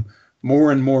become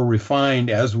more and more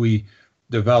refined as we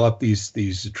develop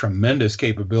these tremendous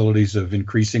capabilities of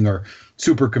increasing our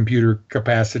supercomputer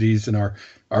capacities and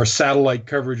our satellite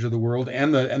coverage of the world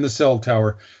and the cell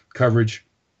tower coverage.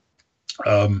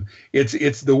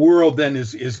 It's the world then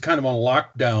is kind of on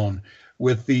lockdown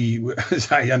with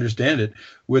as I understand it,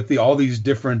 with all these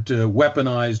different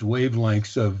weaponized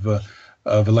wavelengths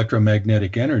of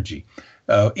electromagnetic energy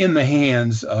in the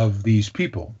hands of these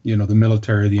people, the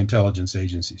military, the intelligence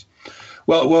agencies.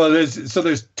 Well,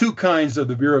 there's two kinds of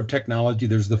the Bureau of Technology.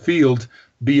 There's the field,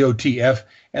 BOTF,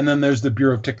 and then there's the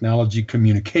Bureau of Technology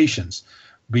Communications,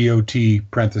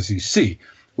 BOT(C),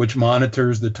 which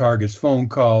monitors the target's phone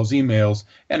calls, emails,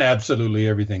 and absolutely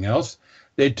everything else.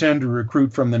 They tend to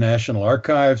recruit from the National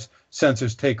Archives,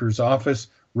 Census Taker's Office,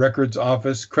 Records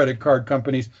Office, credit card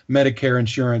companies, Medicare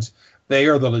insurance. They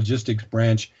are the logistics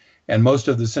branch, and most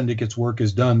of the syndicate's work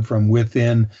is done from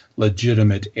within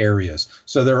legitimate areas.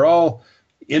 So they're all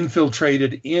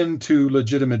infiltrated into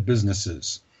legitimate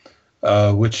businesses,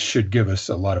 which should give us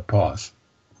a lot of pause.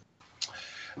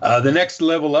 The next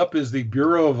level up is the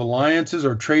Bureau of Alliances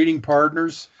or Trading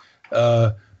Partners,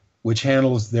 which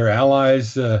handles their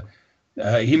allies.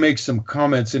 He makes some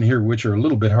comments in here which are a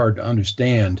little bit hard to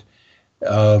understand.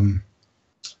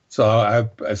 So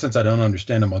since I don't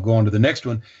understand them, I'll go on to the next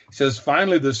one. He says,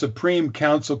 finally, the Supreme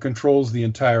Council controls the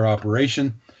entire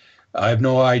operation. I have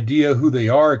no idea who they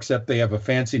are, except they have a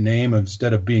fancy name.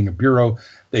 Instead of being a bureau,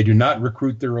 they do not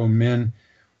recruit their own men.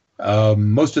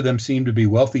 Most of them seem to be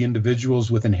wealthy individuals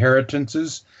with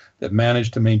inheritances that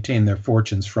manage to maintain their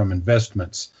fortunes from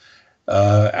investments.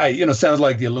 Sounds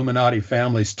like the Illuminati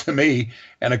families to me.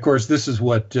 And of course, this is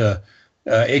what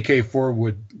A.K.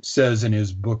 Forwood says in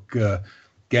his book,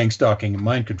 Gang Stalking and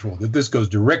Mind Control, that this goes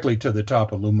directly to the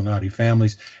top Illuminati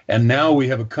families. And now we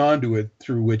have a conduit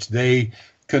through which they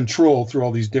control, through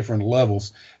all these different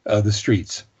levels, the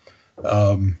streets.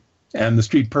 And the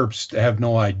street perps have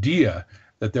no idea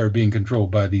that they're being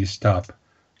controlled by these top,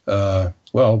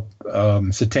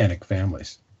 satanic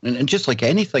families. And just like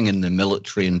anything in the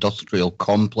military-industrial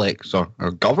complex or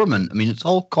government, I mean, it's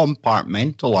all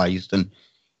compartmentalized. And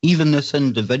even this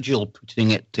individual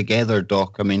putting it together,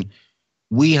 Doc, I mean,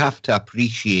 we have to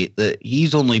appreciate that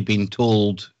he's only been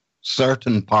told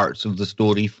certain parts of the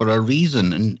story for a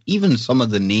reason. And even some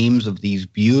of the names of these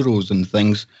bureaus and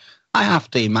things, I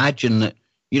have to imagine that,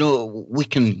 we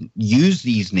can use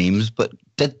these names, but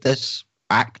did this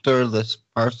actor, this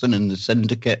person in the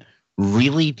syndicate,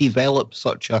 really develop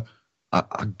such a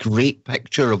great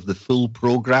picture of the full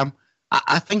program?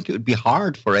 I think it would be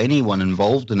hard for anyone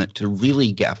involved in it to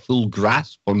really get a full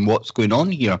grasp on what's going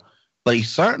on here. But he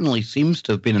certainly seems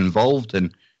to have been involved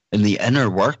in the inner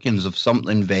workings of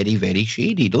something very, very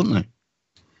shady, don't they?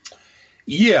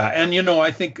 Yeah, and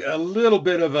I think a little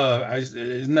bit of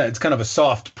it's kind of a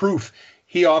soft proof.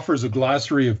 He offers a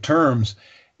glossary of terms,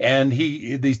 and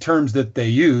these terms that they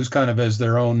use kind of as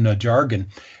their own jargon.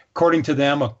 According to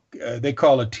them, they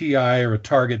call a TI or a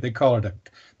target, they call it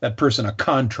that person a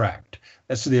contract.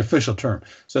 That's the official term.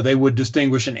 So they would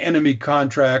distinguish an enemy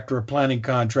contract or a planning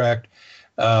contract.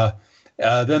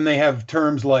 Then they have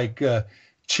terms like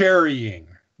cherrying,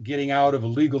 getting out of a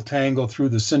legal tangle through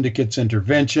the syndicate's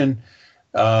intervention.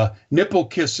 Nipple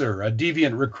kisser, a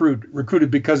deviant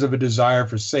recruited because of a desire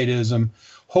for sadism.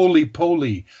 Holy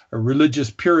poly, a religious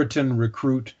Puritan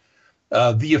recruit.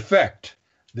 The effect,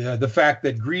 the fact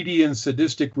that greedy and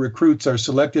sadistic recruits are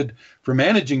selected for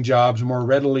managing jobs more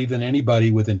readily than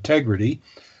anybody with integrity.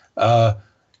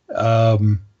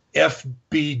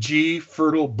 FBG,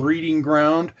 fertile breeding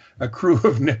ground, a crew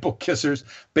of nipple kissers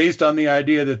based on the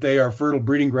idea that they are fertile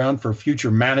breeding ground for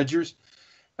future managers.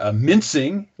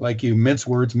 Mincing, like you mince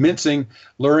words, mincing,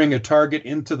 luring a target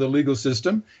into the legal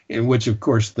system, in which, of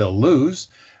course, they'll lose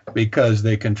because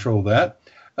they control that.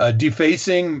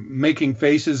 Defacing, making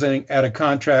faces at a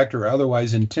contract or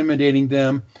otherwise intimidating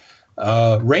them.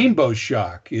 Rainbow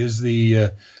shock is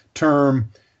the term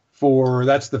for,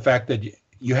 that's the fact that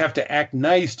you have to act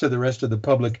nice to the rest of the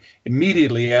public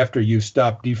immediately after you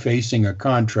stop defacing a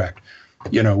contract,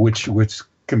 which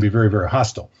can be very, very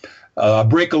hostile. A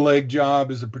break-a-leg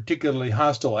job is a particularly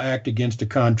hostile act against a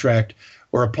contract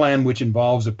or a plan which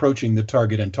involves approaching the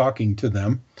target and talking to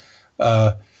them.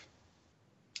 A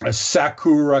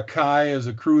Sakura Kai is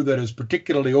a crew that is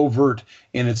particularly overt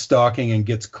in its stalking and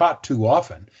gets caught too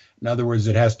often. In other words,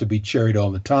 it has to be cherried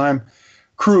all the time.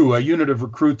 Crew, a unit of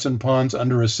recruits and pawns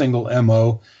under a single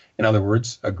MO. In other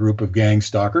words, a group of gang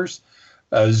stalkers.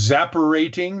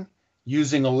 Zapperating,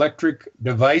 using electric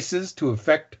devices to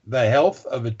affect the health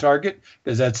of a target.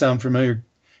 Does that sound familiar,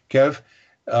 Kev?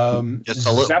 Just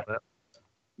a little bit.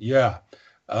 Yeah.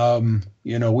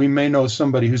 We may know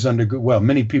somebody who's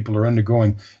many people are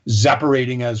undergoing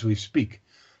zapperating as we speak.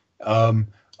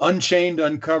 Unchained,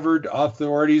 uncovered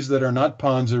authorities that are not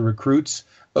pawns or recruits.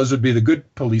 Those would be the good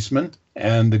policemen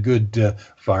and the good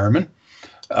firemen.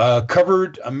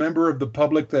 Covered, a member of the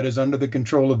public that is under the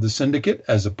control of the syndicate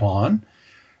as a pawn.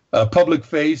 Public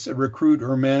face, a recruit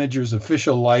or manager's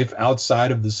official life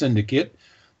outside of the syndicate.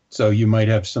 So you might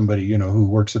have somebody, who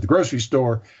works at the grocery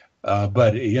store,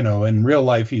 but, in real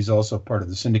life, he's also part of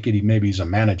the syndicate. Maybe he's a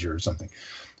manager or something.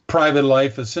 Private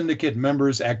life, a syndicate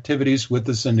member's activities with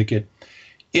the syndicate.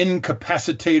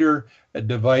 Incapacitator, a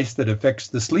device that affects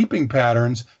the sleeping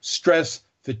patterns, stress,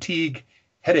 fatigue,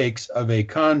 headaches of a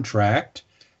contract.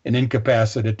 An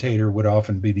incapacitator would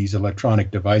often be these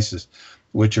electronic devices,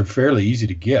 which are fairly easy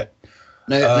to get.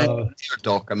 Now,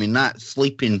 Doc, I mean, that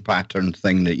sleeping pattern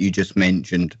thing that you just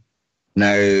mentioned.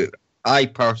 Now, I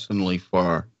personally,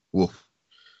 I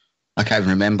can't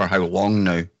remember how long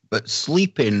now, but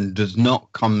sleeping does not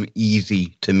come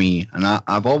easy to me. And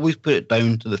I've always put it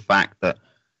down to the fact that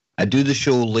I do the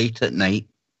show late at night.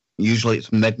 Usually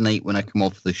it's midnight when I come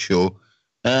off the show.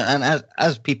 And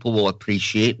as people will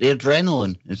appreciate, the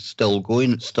adrenaline is still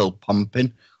going, it's still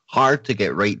pumping. Hard to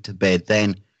get right to bed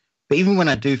then. But even when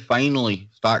I do finally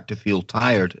start to feel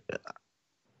tired,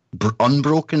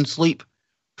 unbroken sleep,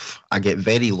 I get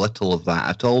very little of that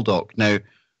at all, Doc. Now,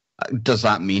 does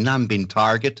that mean I'm being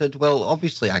targeted? Well,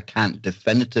 obviously I can't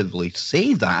definitively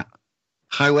say that.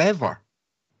 However,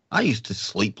 I used to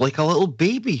sleep like a little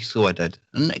baby, so I did.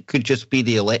 And it could just be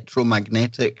the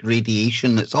electromagnetic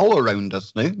radiation that's all around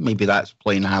us now. Maybe that's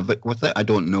playing havoc with it. I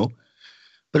don't know.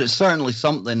 But it's certainly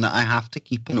something that I have to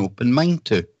keep an open mind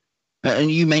to.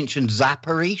 And you mentioned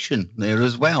zapparation there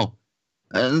as well.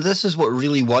 And this is what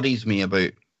really worries me about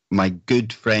my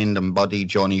good friend and buddy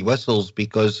Johnny Whistles,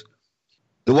 because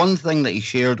the one thing that he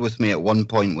shared with me at one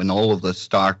point when all of this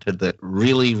started that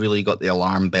really, really got the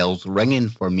alarm bells ringing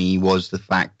for me was the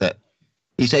fact that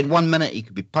he said 1 minute he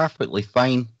could be perfectly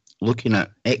fine looking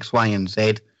at X, Y, and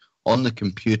Z on the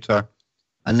computer,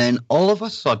 and then all of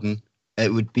a sudden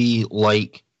it would be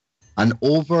like an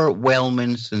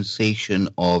overwhelming sensation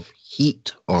of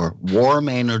heat or warm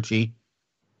energy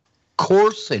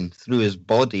coursing through his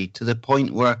body to the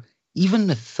point where even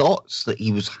the thoughts that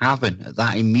he was having at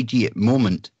that immediate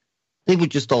moment, they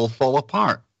would just all fall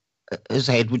apart. His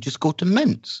head would just go to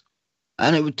mince.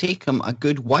 And it would take him a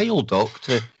good while, Doc,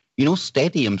 to,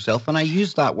 steady himself. And I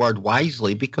use that word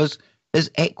wisely because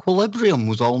his equilibrium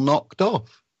was all knocked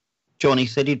off. Johnny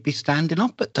said he'd be standing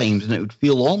up at times and it would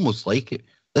feel almost like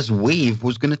this wave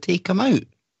was going to take him out.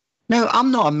 Now,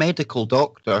 I'm not a medical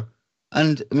doctor.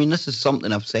 And, this is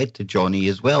something I've said to Johnny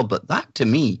as well. But that, to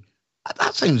me,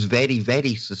 that sounds very,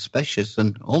 very suspicious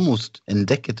and almost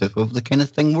indicative of the kind of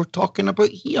thing we're talking about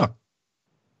here.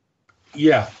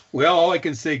 Yeah. Well, all I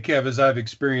can say, Kev, is I've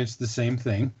experienced the same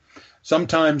thing.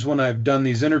 Sometimes when I've done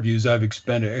these interviews, I've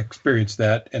experienced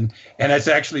that. And it's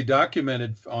actually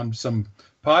documented on some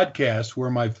podcasts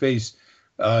where my face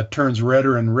turns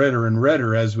redder and redder and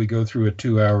redder as we go through a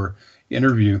 2-hour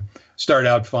interview. Start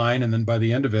out fine, and then by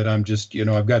the end of it, I'm just,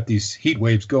 I've got these heat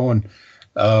waves going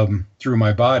through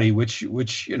my body, which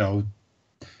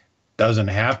doesn't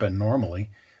happen normally.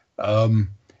 And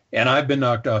I've been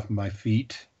knocked off my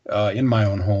feet in my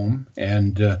own home.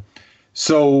 And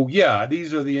so, yeah,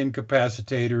 these are the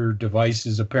incapacitator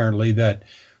devices, apparently, that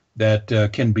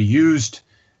can be used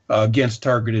against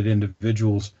targeted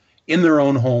individuals in their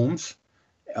own homes,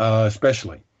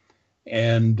 especially.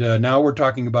 And now we're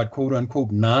talking about quote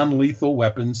unquote non-lethal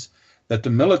weapons that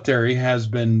the military has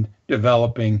been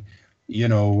developing,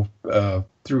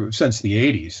 through since the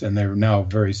 80s, and they're now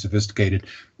very sophisticated.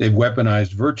 They've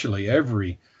weaponized virtually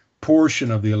every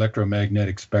portion of the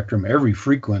electromagnetic spectrum, every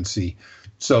frequency,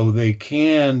 so they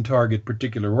can target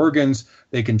particular organs.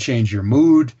 They can change your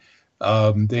mood.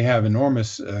 They have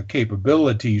enormous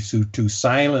capabilities to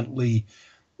silently,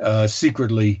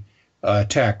 secretly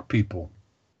attack people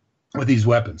with these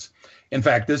weapons. In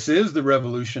fact, this is the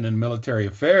revolution in military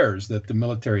affairs that the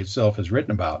military itself has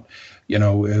written about.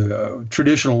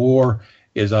 Traditional war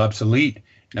is obsolete.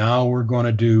 Now they're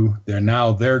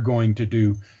going to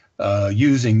do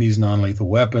using these non-lethal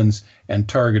weapons and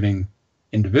targeting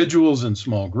individuals and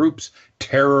small groups,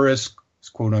 terrorists,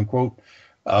 quote unquote.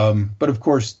 But of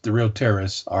course, the real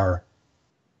terrorists are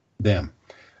them,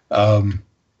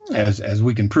 as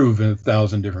we can prove in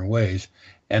 1,000 different ways,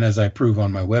 and as I prove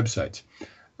on my websites.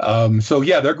 So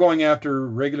yeah, they're going after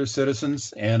regular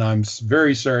citizens, and I'm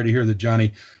very sorry to hear that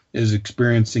Johnny is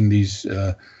experiencing this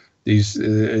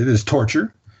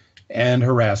torture and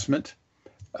harassment.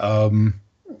 Again,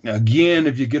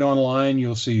 if you get online,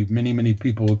 you'll see many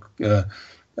people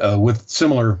with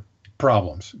similar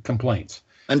problems, complaints.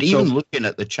 And even looking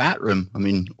at the chat room,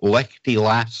 Lechty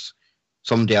Lass,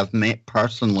 somebody I've met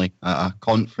personally at a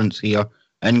conference here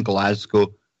in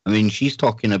Glasgow, she's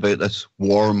talking about this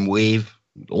warm wave.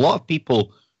 A lot of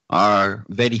people are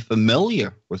very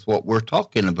familiar with what we're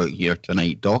talking about here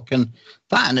tonight, Doc, and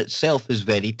that in itself is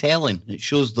very telling. It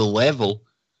shows the level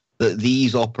that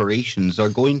these operations are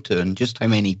going to and just how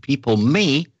many people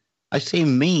may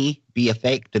be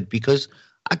affected, because,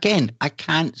 again, I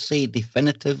can't say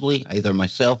definitively either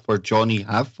myself or Johnny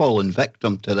have fallen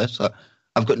victim to this.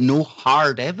 I've got no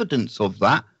hard evidence of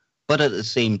that. But at the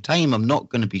same time, I'm not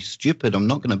going to be stupid. I'm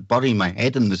not going to bury my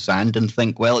head in the sand and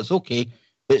think, well, it's okay.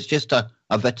 It's just a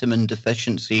vitamin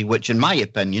deficiency, which in my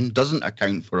opinion doesn't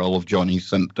account for all of Johnny's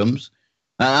symptoms.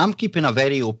 I'm keeping a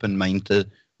very open mind to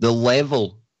the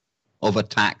level of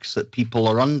attacks that people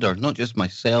are under, not just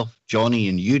myself, Johnny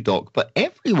and you, Doc, but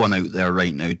everyone out there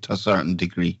right now to a certain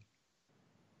degree.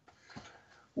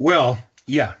 Well,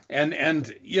 yeah, and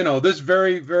this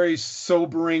very, very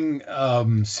sobering,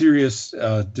 serious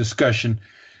discussion.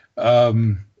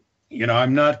 I'm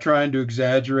not trying to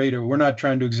exaggerate, or we're not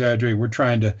trying to exaggerate. We're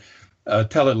trying to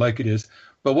tell it like it is.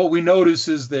 But what we notice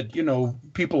is that,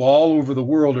 people all over the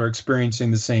world are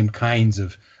experiencing the same kinds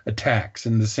of attacks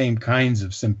and the same kinds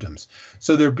of symptoms.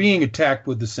 So they're being attacked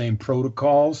with the same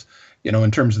protocols,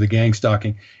 in terms of the gang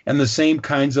stalking, and the same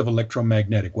kinds of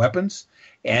electromagnetic weapons.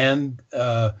 And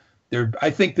I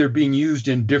think they're being used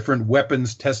in different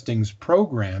weapons testings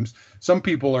programs. Some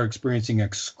people are experiencing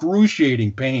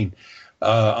excruciating pain,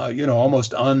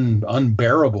 almost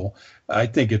unbearable. I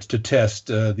think it's to test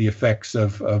the effects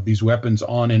of these weapons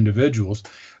on individuals.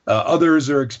 Others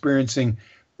are experiencing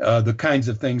the kinds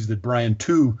of things that Brian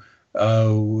too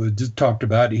just talked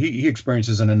about. He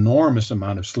experiences an enormous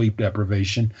amount of sleep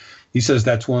deprivation. He says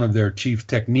that's one of their chief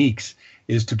techniques,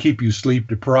 is to keep you sleep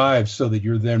deprived so that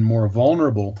you're then more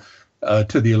vulnerable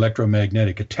to the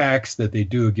electromagnetic attacks that they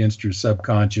do against your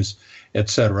subconscious,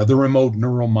 etc. The remote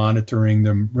neural monitoring,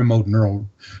 the remote neural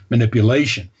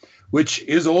manipulation, which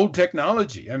is old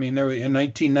technology. I mean, in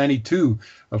 1992,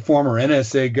 a former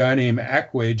NSA guy named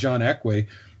John Ackway,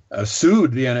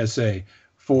 sued the NSA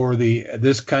for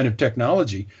this kind of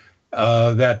technology.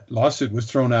 That lawsuit was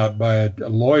thrown out by a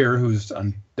lawyer who's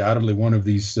undoubtedly one of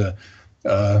these,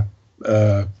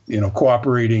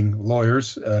 cooperating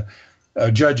lawyers,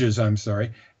 judges,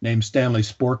 named Stanley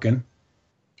Sporkin,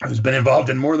 who's been involved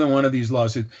in more than one of these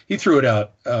lawsuits. He threw it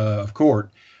out of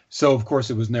court. So, of course,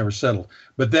 it was never settled.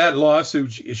 But that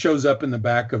lawsuit shows up in the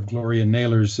back of Gloria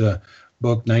Naylor's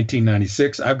book,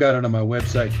 1996. I've got it on my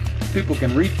website. People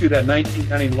can read through that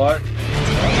 1990 law.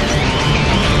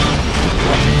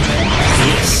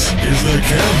 This is the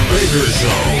Cam Baker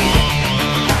Show.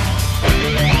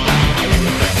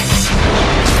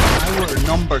 Hour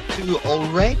number 2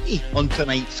 already on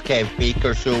tonight's Kev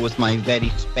Baker Show with my very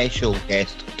special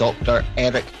guest, Dr.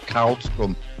 Eric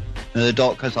Karlstrom. Now, the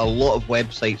doc has a lot of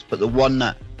websites, but the one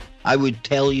that I would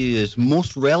tell you is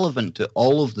most relevant to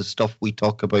all of the stuff we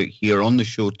talk about here on the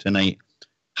show tonight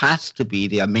has to be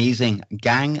the amazing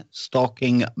gang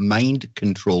stalking mind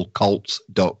control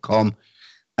cults.com.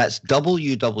 That's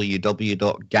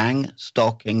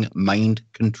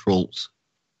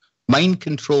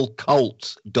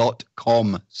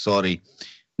mindcontrolcults.com.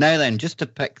 Now then, just to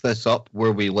pick this up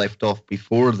where we left off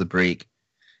before the break,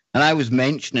 and I was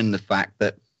mentioning the fact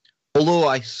that although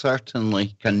I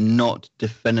certainly cannot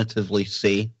definitively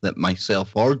say that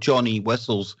myself or Johnny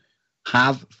Whistles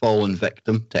have fallen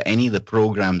victim to any of the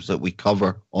programs that we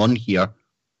cover on here,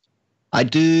 I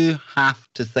do have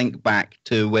to think back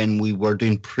to when we were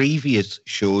doing previous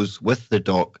shows with the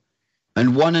doc,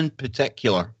 and one in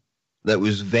particular that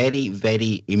was very,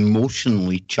 very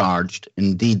emotionally charged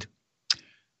indeed.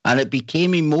 And it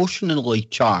became emotionally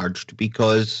charged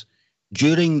because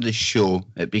during the show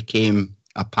it became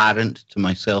apparent to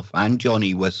myself and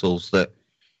Johnny Whistles that,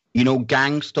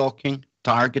 gang stalking,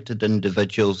 targeted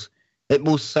individuals, it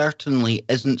most certainly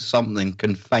isn't something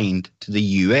confined to the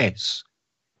US.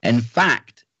 In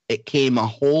fact, it came a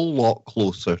whole lot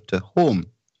closer to home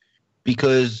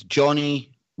because Johnny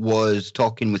was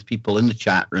talking with people in the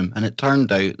chat room, and it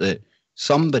turned out that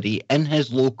somebody in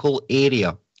his local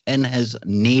area, in his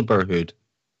neighborhood,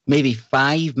 maybe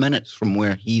 5 minutes from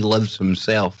where he lives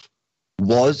himself,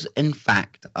 was in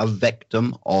fact a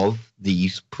victim of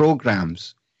these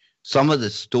programs. Some of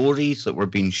the stories that were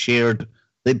being shared,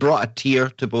 they brought a tear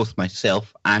to both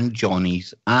myself and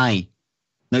Johnny's eye.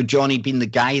 Now, Johnny, being the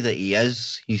guy that he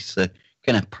is, he's the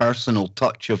kind of personal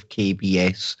touch of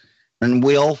KBS, and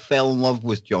we all fell in love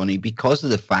with Johnny because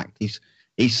of the fact he's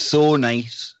so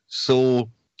nice, so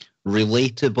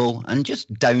relatable, and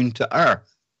just down to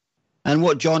earth. And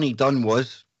what Johnny done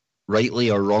was, rightly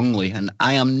or wrongly, and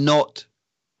I am not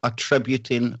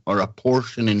attributing or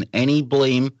apportioning any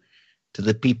blame to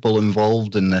the people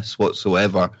involved in this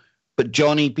whatsoever, but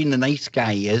Johnny, being the nice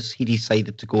guy he is, he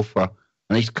decided to go for a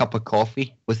nice cup of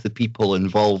coffee with the people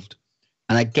involved.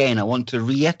 And again, I want to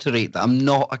reiterate that I'm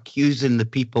not accusing the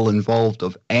people involved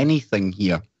of anything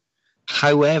here.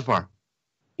 However,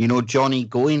 Johnny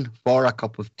going for a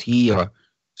cup of tea or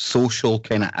social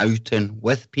kind of outing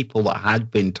with people that had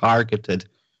been targeted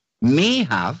may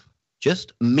have,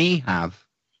 just may have,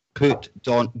 put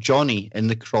Johnny in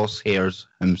the crosshairs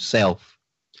himself.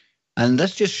 And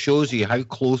this just shows you how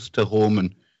close to home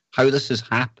and how this is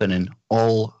happening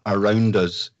all around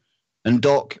us. And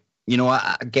Doc,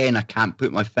 again, I can't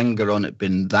put my finger on it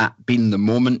being the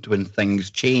moment when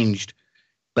things changed,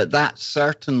 but that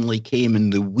certainly came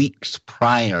in the weeks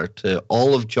prior to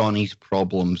all of Johnny's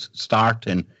problems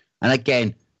starting. And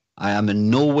again, I am in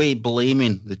no way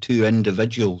blaming the two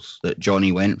individuals that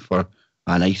Johnny went for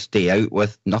a nice day out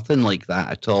with, nothing like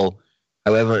that at all.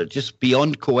 However, it's just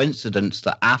beyond coincidence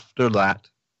that after that,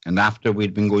 and after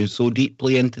we'd been going so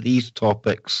deeply into these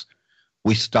topics,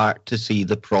 we start to see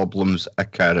the problems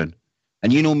occurring.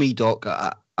 And you know me, Doc,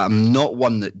 I'm not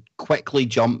one that quickly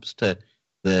jumps to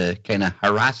the kind of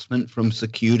harassment from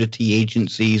security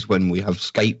agencies when we have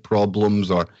Skype problems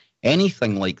or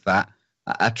anything like that.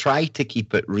 I try to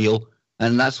keep it real,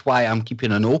 and that's why I'm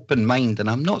keeping an open mind. And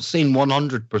I'm not saying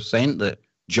 100% that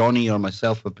Johnny or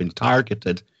myself have been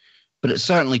targeted, but it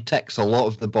certainly ticks a lot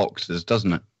of the boxes,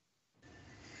 doesn't it?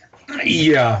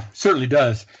 Yeah, certainly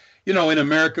does. You know, in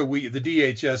America, the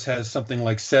DHS has something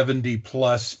like 70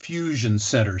 plus fusion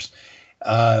centers,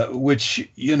 which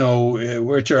are in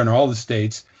all the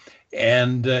states,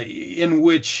 and in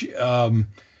which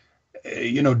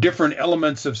different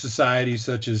elements of society,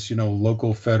 such as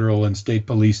local, federal, and state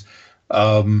police,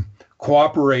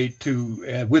 cooperate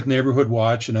with Neighborhood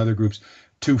Watch and other groups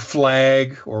to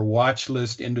flag or watch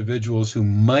list individuals who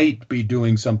might be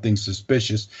doing something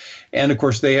suspicious. And of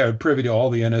course, they are privy to all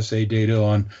the NSA data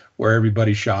on where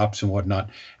everybody shops and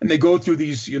whatnot. And they go through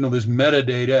these, this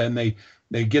metadata, and they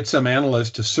get some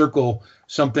analyst to circle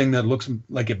something that looks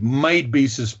like it might be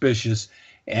suspicious.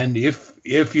 And if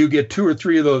you get 2 or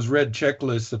 3 of those red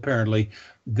checklists, apparently,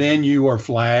 then you are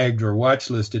flagged or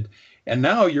watch listed. And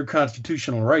now your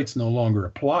constitutional rights no longer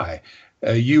apply.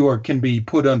 You can be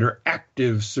put under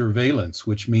active surveillance,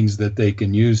 which means that they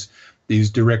can use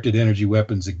these directed energy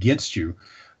weapons against you.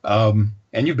 And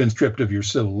you've been stripped of your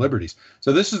civil liberties.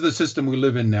 So this is the system we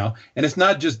live in now. And it's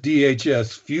not just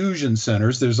DHS fusion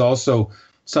centers. There's also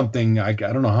something, I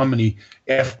don't know how many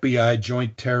FBI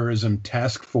Joint Terrorism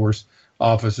Task Force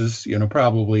offices,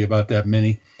 probably about that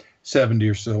many, 70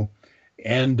 or so.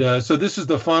 And so this is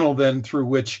the funnel then through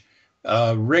which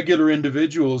regular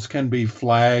individuals can be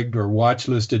flagged or watch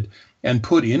listed and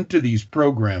put into these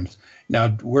programs. Now,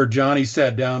 where Johnny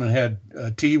sat down and had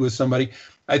tea with somebody,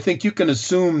 I think you can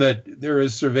assume that there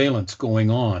is surveillance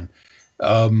going on.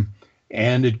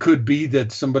 And it could be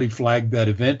that somebody flagged that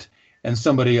event and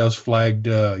somebody else flagged,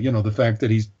 the fact that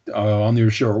he's on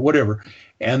their show or whatever.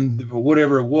 And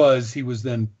whatever it was, he was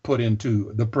then put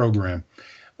into the program.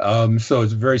 So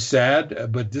it's very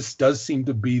sad, but this does seem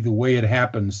to be the way it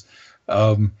happens.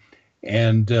 To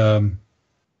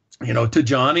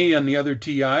Johnny and the other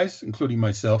TIs, including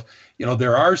myself,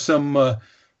 there are some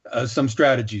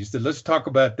strategies. Let's talk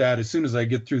about that as soon as I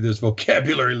get through this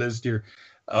vocabulary list here.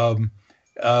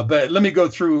 But let me go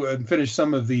through and finish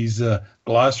some of these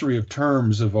glossary of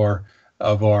terms of our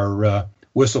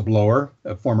whistleblower,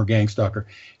 a former gang stalker.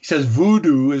 He says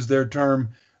voodoo is their term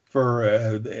for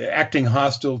acting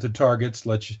hostile to targets,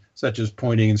 such as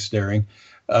pointing and staring.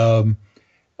 Yellow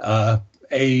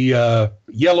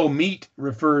meat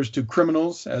refers to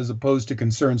criminals as opposed to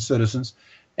concerned citizens,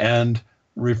 and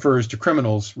refers to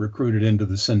criminals recruited into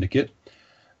the syndicate.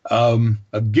 A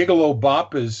gigolo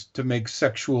bop is to make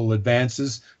sexual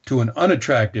advances to an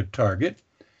unattractive target.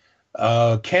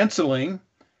 Canceling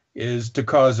is to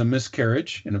cause a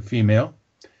miscarriage in a female.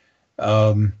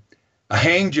 A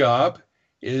hang job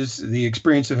is the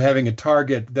experience of having a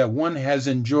target that one has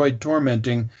enjoyed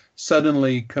tormenting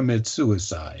suddenly commit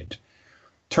suicide.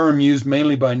 Term used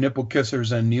mainly by nipple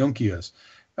kissers and nyunkias.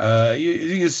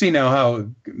 You see now how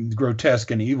grotesque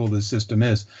and evil this system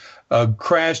is.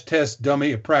 Crash test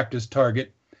dummy, a practice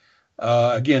target.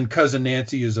 Again, Cousin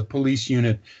Nancy is a police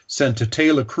unit sent to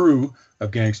tail a crew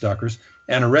of gang stalkers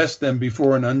and arrest them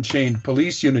before an unchained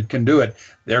police unit can do it,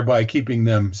 thereby keeping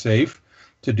them safe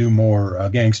to do more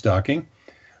gang stalking.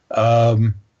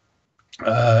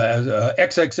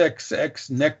 XXXX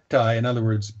necktie, in other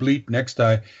words, bleep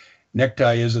necktie.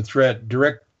 Necktie is a threat,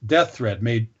 direct death threat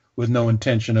made with no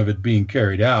intention of it being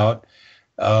carried out.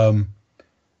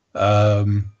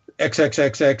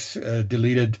 XXXX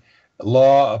deleted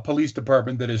law, a police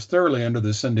department that is thoroughly under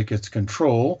the syndicate's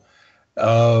control.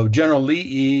 General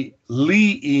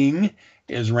Lee-ing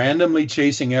is randomly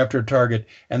chasing after a target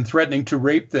and threatening to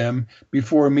rape them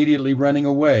before immediately running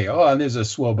away. Oh, and there's a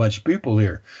swell bunch of people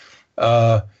here.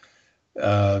 So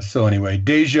anyway,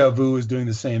 Deja Vu is doing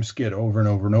the same skit over and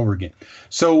over and over again.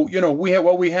 So,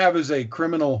 what we have is a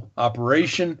criminal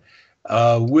operation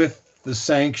with the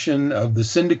sanction of the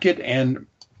syndicate and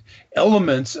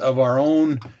elements of our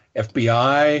own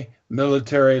FBI,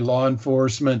 military, law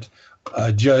enforcement,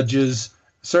 judges,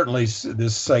 certainly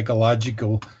this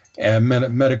psychological and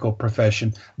medical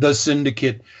profession, the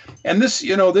syndicate. And this,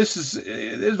 this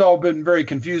has all been very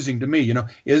confusing to me,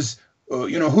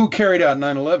 who carried out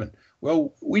 9/11?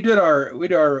 Well, we did our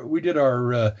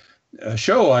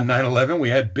show on 9/11. We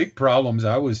had big problems.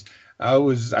 I was,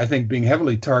 I think, being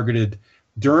heavily targeted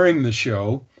during the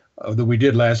show that we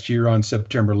did last year on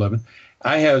September 11th.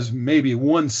 I have maybe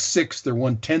 1/6 or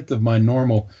 1/10 of my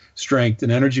normal strength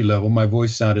and energy level. My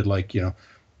voice sounded like,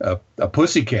 a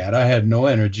pussycat. I had no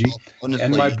energy, Honestly,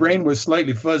 and my brain was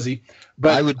slightly fuzzy.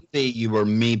 But I would say you were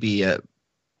maybe at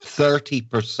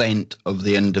 30% of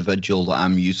the individual that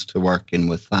I'm used to working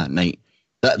with that night.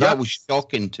 That was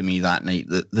shocking to me that night.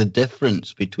 The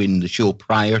difference between the show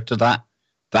prior to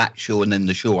that show, and then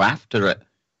the show after it,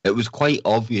 it was quite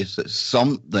obvious that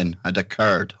something had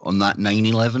occurred on that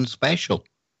 9/11 special.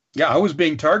 Yeah, I was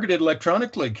being targeted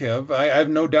electronically, Kev. I have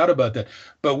no doubt about that.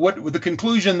 But the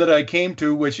conclusion that I came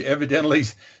to, which evidently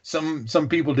some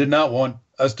people did not want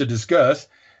us to discuss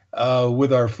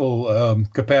with our full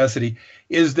capacity,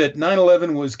 is that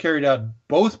 9/11 was carried out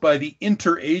both by the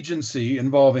interagency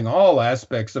involving all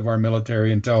aspects of our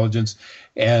military intelligence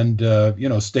and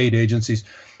state agencies,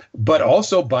 but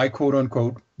also by quote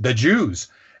unquote the Jews.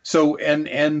 So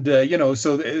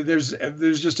so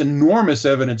there's just enormous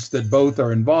evidence that both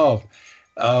are involved.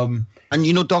 And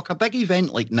Doc, a big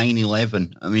event like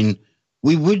 9/11, I mean,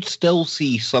 we would still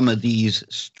see some of these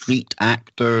street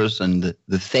actors and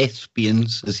the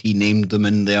thespians, as he named them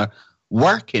in there,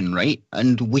 working, right?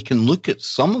 And we can look at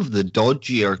some of the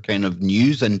dodgier kind of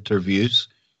news interviews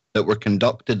that were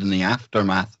conducted in the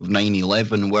aftermath of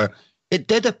 9/11, where it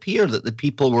did appear that the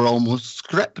people were almost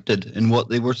scripted in what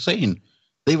they were saying.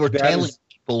 They were telling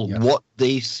people what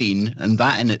they seen, and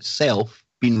that in itself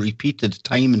been repeated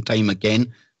time and time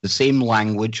again, the same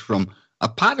language from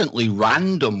apparently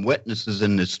random witnesses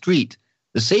in the street,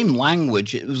 the same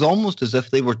language. It was almost as if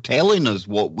they were telling us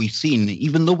what we seen,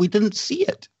 even though we didn't see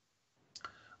it.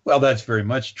 Well, that's very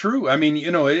much true. I mean,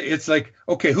 it's like,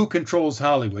 okay, who controls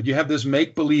Hollywood? You have this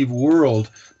make-believe world.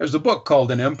 There's a book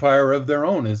called An Empire of Their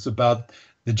Own. It's about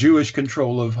the Jewish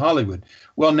control of Hollywood.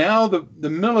 Well, now the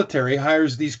military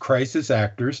hires these crisis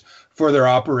actors for their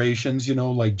operations,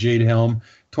 like Jade Helm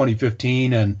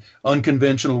 2015 and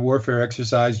Unconventional Warfare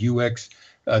Exercise UX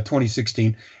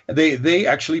 2016. They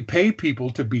actually pay people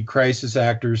to be crisis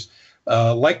actors,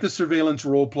 like the surveillance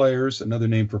role players, another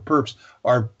name for perps,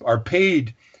 are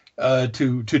paid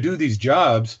to do these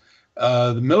jobs.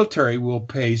 The military will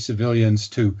pay civilians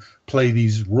to play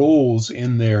these roles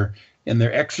in their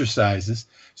exercises.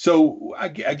 So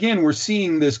again, we're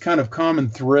seeing this kind of common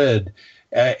thread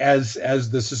as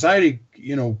the society,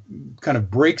 kind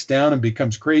of breaks down and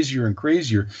becomes crazier and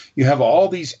crazier. You have all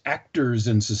these actors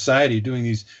in society doing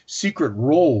these secret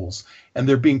roles, and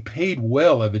they're being paid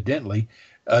well, evidently,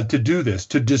 to do this,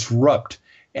 to disrupt.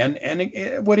 And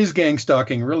what is gang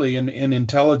stalking really in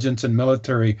intelligence and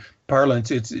military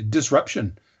parlance? It's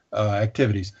disruption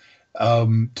activities.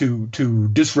 To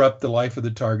disrupt the life of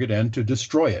the target and to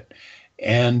destroy it,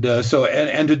 and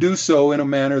to do so in a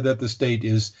manner that the state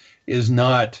is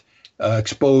not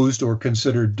exposed or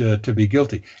considered to be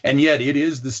guilty. And yet it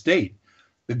is the state,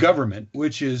 the government,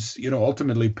 which is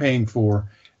ultimately paying for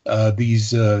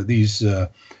these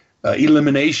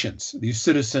eliminations, these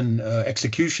citizen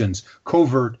executions,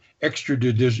 covert,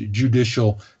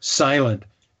 extrajudicial, silent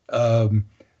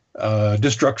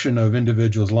destruction of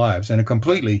individuals' lives, and a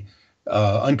completely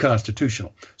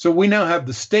unconstitutional. So we now have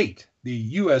the state, the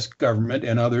U.S. government,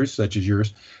 and others such as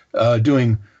yours,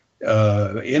 doing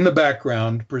in the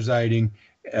background, presiding,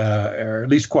 or at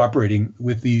least cooperating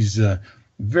with these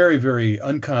very, very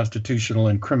unconstitutional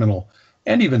and criminal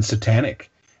and even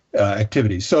satanic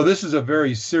activities. So this is a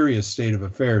very serious state of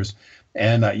affairs,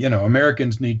 and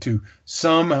Americans need to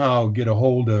somehow get a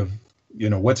hold of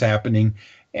what's happening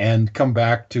and come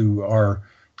back to our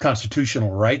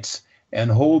constitutional rights and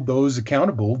hold those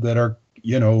accountable that are,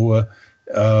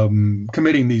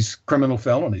 committing these criminal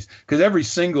felonies. Because every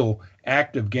single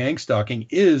act of gang stalking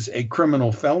is a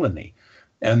criminal felony,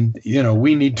 and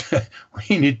we need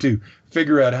to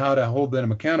figure out how to hold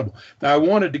them accountable. Now, I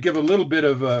wanted to give a little bit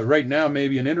of right now,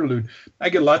 maybe an interlude. I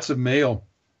get lots of mail,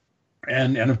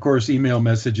 and of course email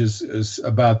messages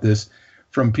about this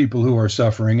from people who are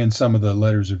suffering, and some of the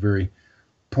letters are very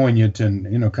poignant and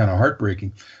kind of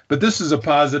heartbreaking. But this is a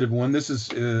positive one. This is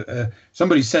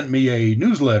somebody sent me a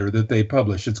newsletter that they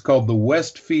publish. It's called the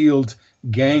Westfield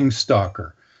Gang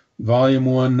Stalker, Volume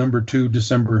 1, Number 2,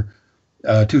 December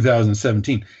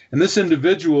 2017. And this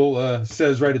individual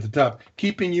says right at the top,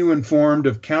 keeping you informed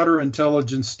of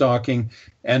counterintelligence stalking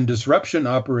and disruption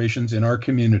operations in our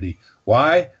community.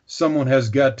 Why? Someone has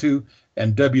got to,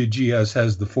 and WGS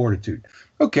has the fortitude.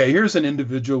 Okay, here's an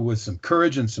individual with some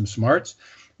courage and some smarts.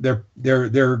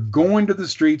 They're going to the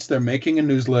streets. They're making a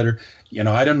newsletter.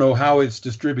 I don't know how it's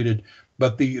distributed,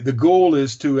 but the goal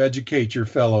is to educate your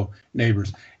fellow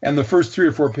neighbors. And the first 3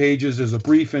 or 4 pages is a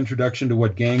brief introduction to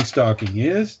what gang stalking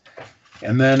is.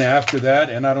 And then after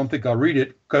that, and I don't think I'll read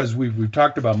it because we've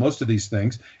talked about most of these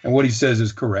things, and what he says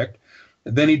is correct.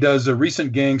 Then he does a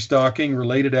recent gang stalking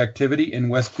related activity in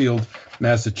Westfield,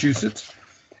 Massachusetts.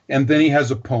 And then he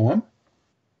has a poem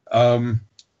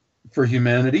for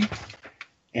humanity.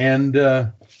 And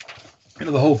the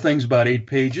whole thing's about 8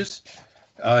 pages.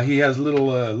 He has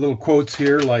little quotes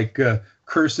here like,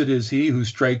 "Cursed is he who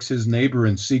strikes his neighbor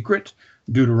in secret,"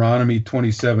 Deuteronomy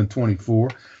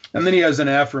 27:24. And then he has an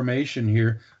affirmation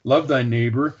here: "Love thy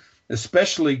neighbor,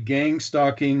 especially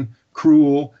gang-stalking,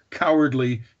 cruel,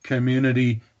 cowardly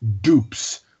community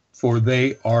dupes, for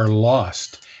they are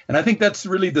lost." And I think that's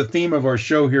really the theme of our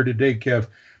show here today, Kev,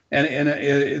 and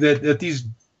that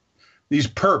these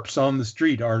perps on the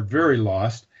street are very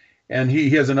lost. And he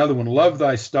has another one: "Love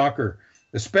thy stalker,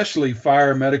 especially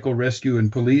fire, medical, rescue,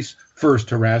 and police, first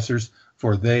harassers,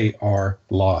 for they are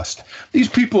lost." These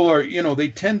people are, they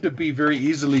tend to be very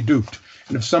easily duped.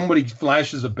 And if somebody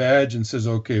flashes a badge and says,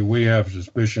 "Okay, we have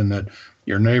suspicion that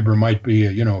your neighbor might be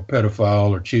a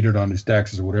pedophile or cheated on his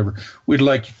taxes or whatever, we'd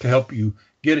like to help you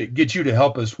get you to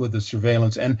help us with the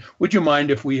surveillance. And would you mind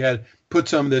if we had put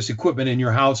some of this equipment in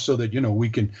your house so that, we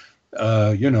can,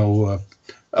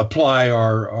 apply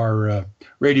our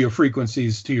radio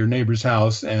frequencies to your neighbor's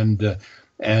house and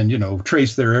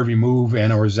trace their every move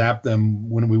and or zap them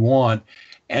when we want."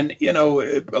 And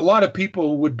a lot of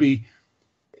people wouldn't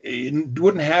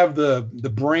have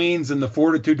the brains and the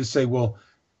fortitude to say, "Well,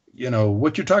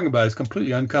 what you're talking about is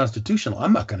completely unconstitutional.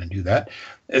 I'm not going to do that."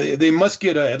 They must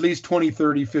get at least 20,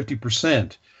 30,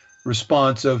 50%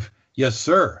 response of, "Yes,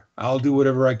 sir, I'll do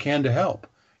whatever I can to help."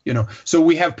 So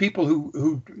we have people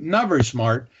who not very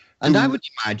smart. And I would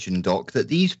imagine, Doc, that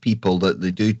these people that they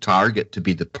do target to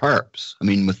be the perps, I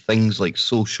mean, with things like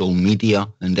social media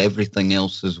and everything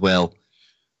else as well,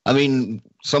 I mean,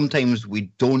 sometimes we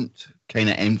don't kind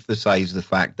of emphasize the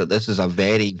fact that this is a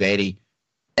very, very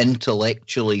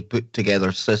intellectually put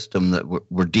together system that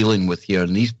we're dealing with here.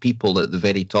 And these people at the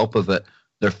very top of it,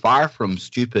 they're far from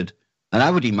stupid. And I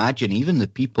would imagine even the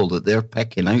people that they're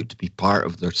picking out to be part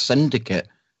of their syndicate,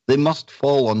 they must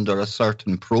fall under a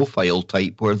certain profile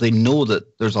type where they know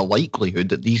that there's a likelihood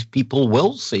that these people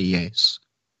will say yes.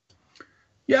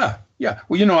 Yeah.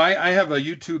 Well, I have a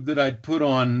YouTube that I put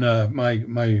on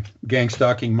my gang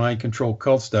stalking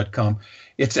mindcontrolcults.com.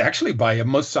 It's actually by a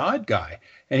Mossad guy,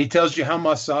 and he tells you how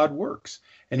Mossad works.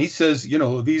 And he says,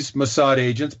 these Mossad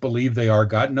agents believe they are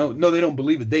God. No, they don't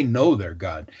believe it. They know they're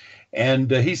God.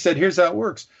 And he said, here's how it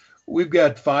works. We've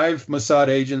got 5 Mossad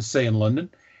agents, say, in London.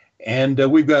 And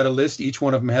we've got a list. Each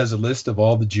one of them has a list of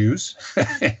all the Jews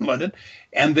in London.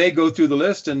 And they go through the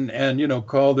list and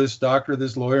call this doctor,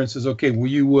 this lawyer, and says, "Okay, will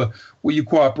you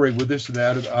cooperate with this or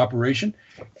that operation?"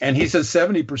 And he says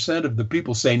 70% of the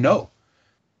people say no.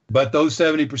 But those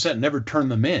 70% never turn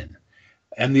them in.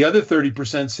 And the other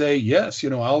 30% say, "Yes,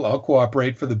 I'll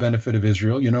cooperate for the benefit of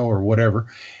Israel, or whatever."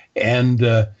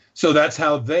 And so that's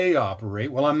how they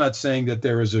operate. Well, I'm not saying that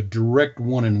there is a direct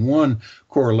one-in-one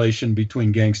correlation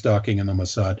between gang stalking and the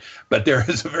Mossad, but there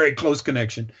is a very close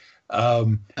connection,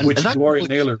 which Gloria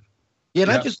Naylor... Yeah,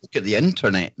 and I just look at the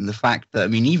internet and the fact that, I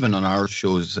mean, even on our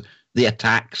shows, the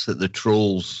attacks that the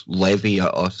trolls levy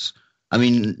at us, I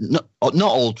mean, not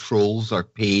all trolls are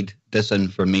paid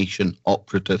disinformation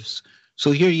operatives.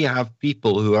 So here you have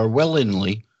people who are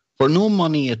willingly, for no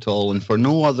money at all and for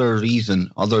no other reason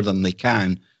other than they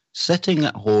can, sitting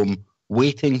at home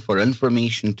waiting for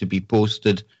information to be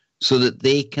posted so that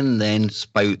they can then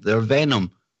spout their venom.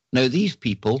 Now, these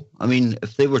people, I mean,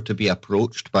 if they were to be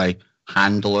approached by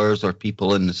handlers or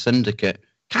people in the syndicate,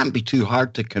 can't be too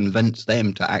hard to convince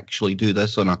them to actually do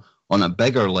this on a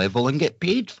bigger level and get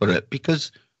paid for it,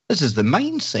 because this is the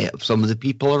mindset of some of the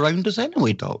people around us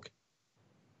anyway, Doc.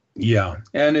 Yeah,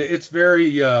 and it's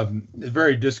very,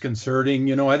 very disconcerting.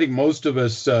 I think most of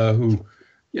us who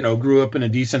grew up in a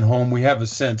decent home, we have a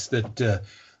sense that,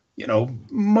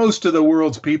 most of the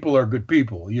world's people are good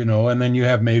people, and then you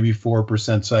have maybe 4%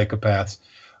 psychopaths.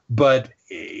 But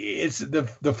it's the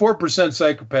 4%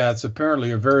 psychopaths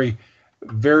apparently are very,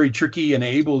 very tricky and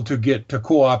able to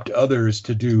co-opt others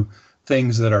to do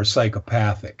things that are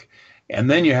psychopathic. And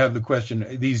then you have the question,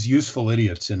 these useful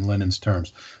idiots in Lenin's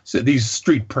terms, so these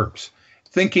street perps,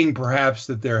 thinking perhaps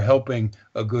that they're helping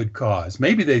a good cause.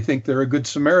 Maybe they think they're a good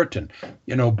Samaritan,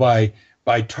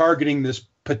 by targeting this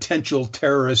potential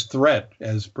terrorist threat,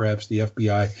 as perhaps the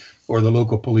FBI or the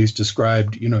local police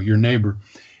described, your neighbor.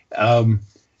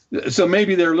 So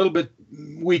maybe they're a little bit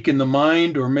weak in the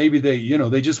mind, or maybe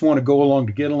they just want to go along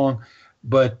to get along,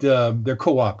 but they're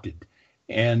co-opted.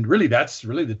 And really, that's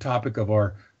really the topic of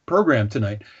our program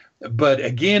tonight. But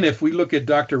again, if we look at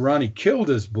Dr. Ronnie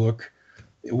Kilda's book,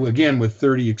 again, with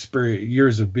 30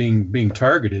 years of being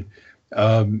targeted,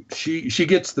 she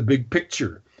gets the big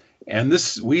picture. And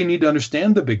we need to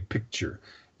understand the big picture.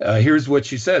 Here's what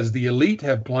she says. The elite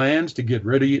have plans to get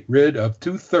rid of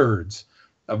 2/3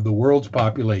 of the world's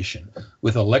population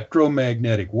with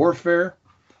electromagnetic warfare,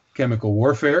 chemical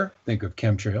warfare, think of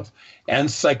chemtrails, and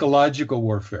psychological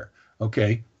warfare.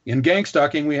 Okay, in gang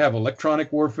stalking, we have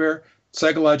electronic warfare,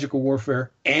 psychological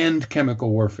warfare, and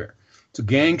chemical warfare. So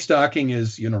gang stalking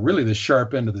is, really the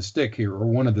sharp end of the stick here, or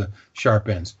one of the sharp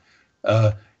ends.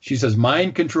 She says,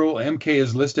 mind control, MK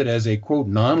is listed as a, quote,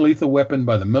 non-lethal weapon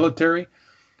by the military.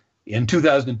 In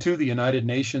 2002, the United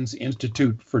Nations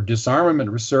Institute for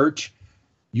Disarmament Research,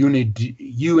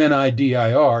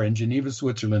 UNIDIR, in Geneva,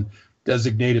 Switzerland,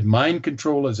 designated mind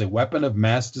control as a weapon of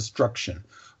mass destruction,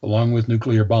 along with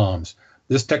nuclear bombs.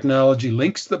 This technology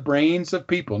links the brains of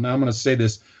people. Now, I'm going to say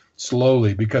this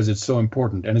slowly because it's so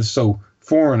important and it's so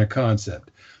foreign a concept.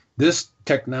 This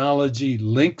technology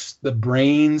links the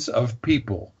brains of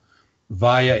people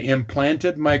via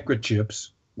implanted microchips,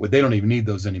 well, they don't even need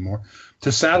those anymore,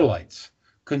 to satellites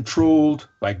controlled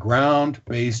by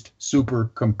ground-based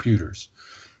supercomputers.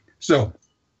 So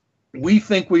we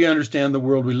think we understand the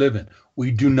world we live in.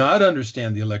 We do not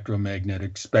understand the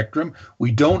electromagnetic spectrum.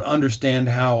 We don't understand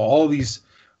how all these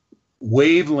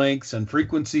wavelengths and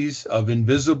frequencies of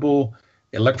invisible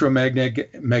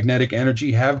electromagnetic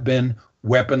energy have been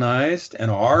weaponized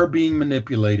and are being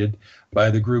manipulated by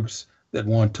the groups that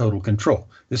want total control.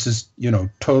 This is,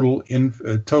 total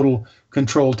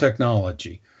control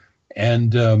technology.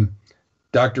 And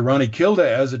Dr. Ronnie Kilda,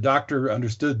 as a doctor,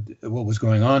 understood what was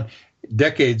going on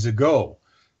decades ago,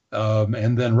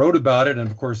 and then wrote about it. And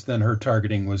of course, then her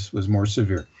targeting was more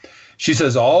severe. She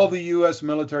says all the U.S.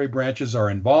 military branches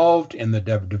are involved in the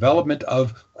development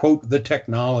of, quote, the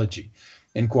technology,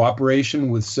 in cooperation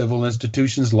with civil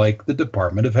institutions like the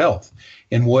Department of Health,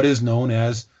 in what is known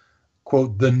as,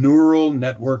 quote, the Neural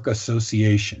Network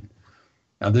Association.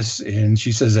 Now and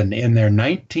she says in their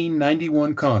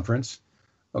 1991 conference,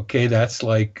 okay, that's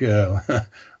like,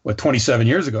 27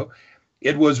 years ago,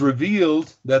 it was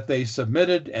revealed that they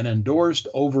submitted and endorsed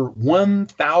over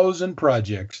 1,000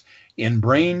 projects in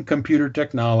brain-computer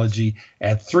technology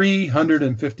at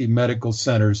 350 medical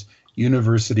centers,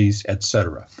 universities,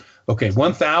 etc. Okay,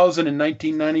 1,000 in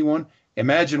 1991.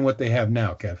 Imagine what they have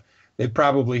now, Kev. They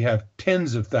probably have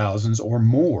tens of thousands or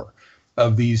more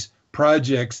of these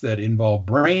projects that involve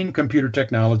brain-computer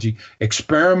technology,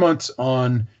 experiments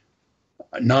on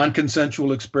non-consensual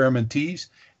experimentees.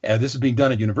 This is being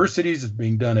done at universities. It's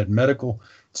being done at medical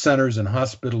centers and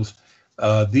hospitals.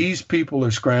 These people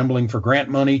are scrambling for grant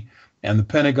money, and the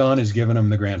Pentagon is giving them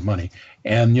the grant money.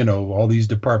 And, all these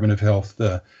Department of Health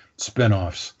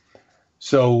spinoffs.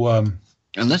 So,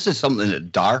 and this is something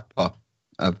that DARPA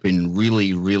have been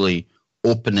really, really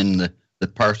opening the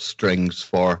purse strings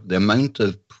for. The amount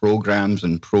of programs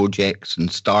and projects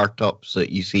and startups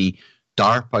that you see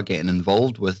DARPA getting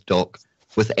involved with, Doc,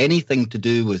 with anything to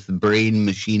do with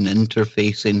brain-machine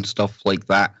interfacing, stuff like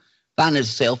that, that in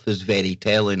itself is very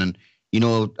telling. And,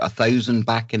 1,000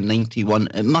 back in 91,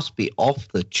 it must be off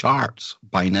the charts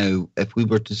by now if we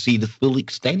were to see the full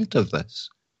extent of this.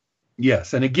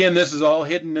 Yes, and again, this is all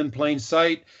hidden in plain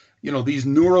sight. These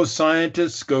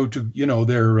neuroscientists go to,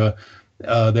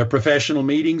 their professional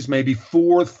meetings, maybe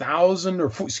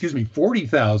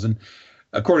 40,000,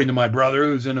 according to my brother,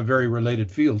 who's in a very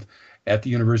related field at the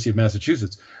University of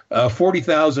Massachusetts.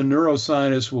 40,000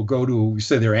 neuroscientists will go to,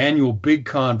 say, their annual big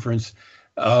conference,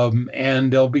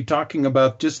 and they'll be talking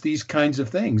about just these kinds of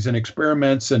things and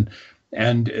experiments. And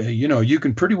you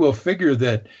can pretty well figure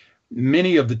that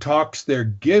many of the talks they're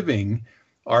giving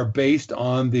are based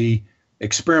on the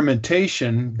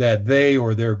experimentation that they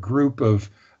or their group of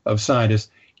scientists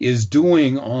is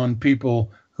doing on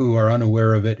people who are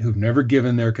unaware of it, who've never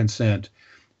given their consent.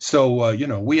 So,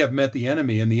 we have met the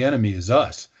enemy, and the enemy is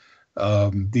us.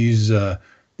 These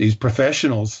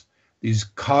professionals, these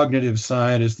cognitive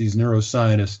scientists, these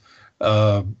neuroscientists,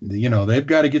 they've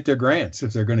got to get their grants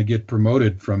if they're going to get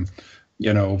promoted from,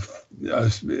 a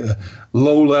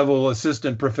low-level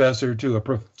assistant professor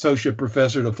to associate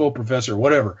professor to full professor,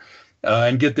 whatever,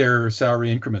 and get their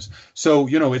salary increments. So,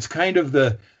 it's kind of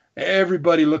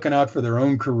everybody looking out for their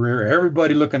own career,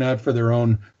 everybody looking out for their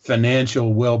own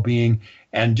financial well-being,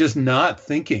 and just not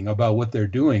thinking about what they're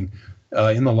doing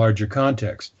in the larger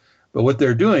context. But what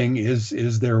they're doing is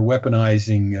they're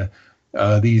weaponizing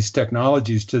these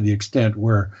technologies to the extent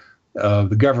where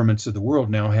the governments of the world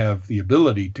now have the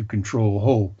ability to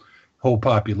control whole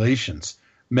populations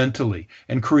mentally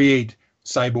and create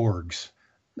cyborgs,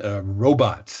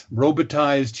 robots,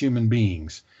 robotized human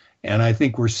beings. And I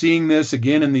think we're seeing this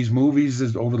again in these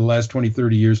movies over the last 20,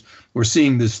 30 years. We're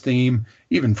seeing this theme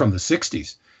even from the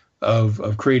 60s.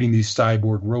 of creating these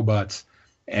cyborg robots.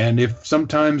 And if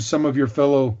sometimes some of your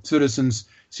fellow citizens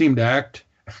seem to act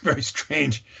very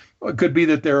strange, well, it could be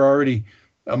that they're already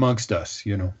amongst us,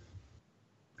 you know.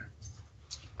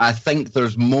 I think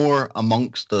there's more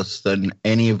amongst us than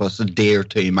any of us dare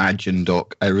to imagine,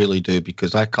 Doc. I really do,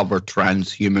 because I cover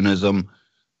transhumanism,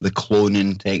 the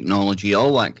cloning technology,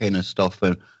 all that kind of stuff.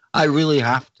 And I really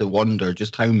have to wonder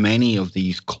just how many of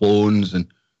these clones and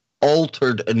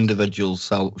altered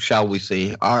individuals, shall we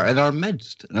say, are in our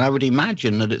midst. And I would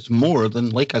imagine that it's more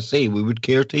than, like I say, we would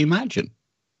care to imagine.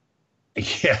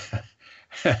 Yeah.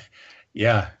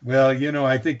 Yeah. Well, you know,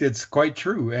 I think that's quite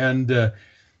true. And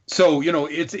so, you know,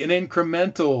 it's an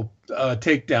incremental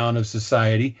takedown of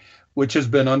society, which has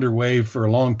been underway for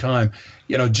a long time.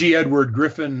 You know, G. Edward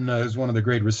Griffin is one of the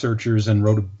great researchers and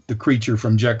wrote The Creature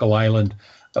from Jekyll Island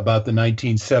about the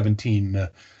 1917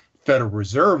 Federal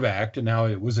Reserve Act, and how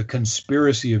it was a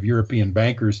conspiracy of European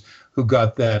bankers who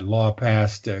got that law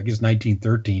passed, I guess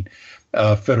 1913,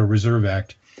 Federal Reserve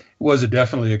Act. It was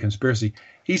definitely a conspiracy.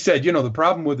 He said, you know, the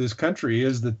problem with this country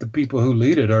is that the people who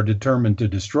lead it are determined to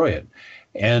destroy it.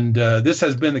 And this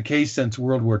has been the case since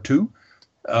World War II,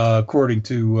 according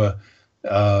to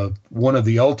one of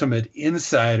the ultimate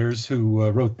insiders who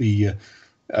wrote the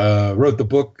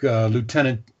book,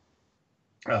 Lieutenant.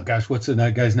 Oh gosh, what's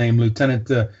that guy's name?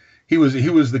 Lieutenant. He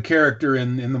was the character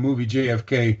in the movie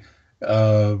JFK,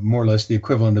 more or less the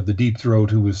equivalent of the Deep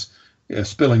Throat, who was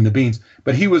spilling the beans.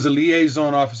 But he was a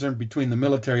liaison officer between the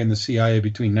military and the CIA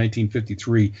between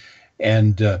 1953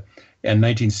 and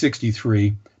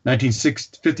 1963.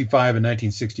 1955 and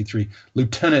 1963,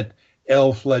 Lieutenant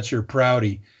L. Fletcher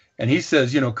Prouty. And he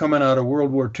says, you know, coming out of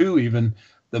World War II, even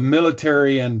the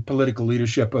military and political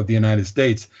leadership of the United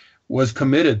States was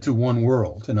committed to one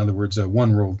world. In other words, a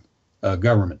one world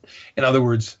government. In other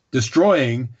words,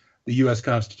 destroying the U.S.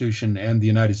 Constitution and the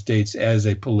United States as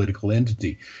a political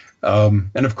entity. And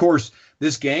of course,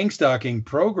 this gang stalking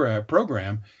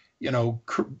program you know,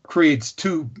 creates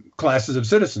two classes of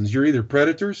citizens. You're either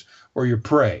predators or you're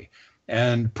prey.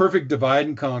 And perfect divide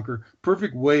and conquer,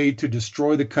 perfect way to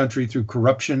destroy the country through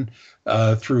corruption,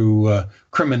 through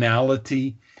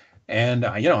criminality. And,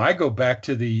 you know, I go back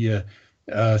to the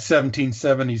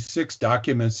 1776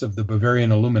 documents of the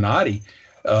Bavarian Illuminati,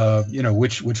 you know,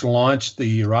 which launched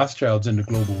the Rothschilds into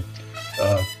global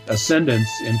ascendance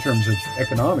in terms of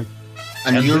economic.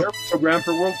 And their program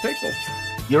for world takeover.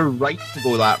 You're right to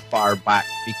go that far back,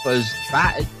 because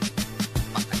that is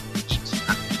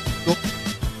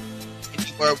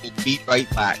anywhere. We'll be right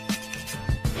back.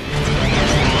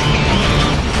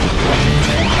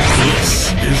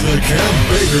 This is the Cam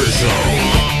Baker Show.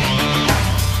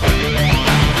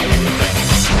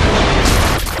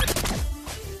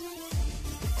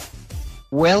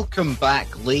 Welcome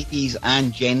back, ladies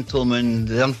and gentlemen.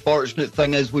 The unfortunate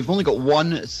thing is we've only got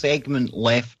one segment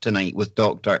left tonight with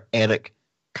Dr. Eric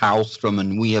Karlstrom,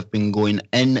 and we have been going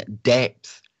in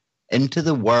depth into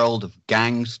the world of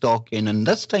gang stalking, and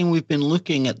this time we've been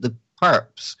looking at the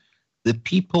perps, the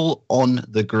people on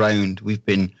the ground. We've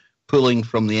been pulling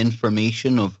from the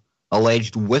information of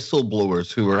alleged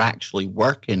whistleblowers who are actually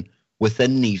working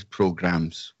within these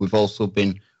programs. We've also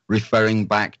been referring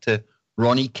back to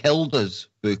Ronnie Kilda's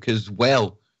book as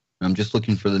well. I'm just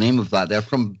looking for the name of that. They're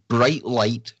from Bright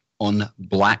Light on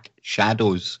Black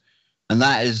Shadows, and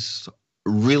that is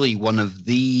really one of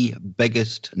the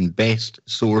biggest and best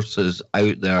sources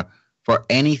out there for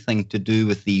anything to do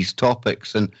with these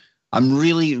topics. And I'm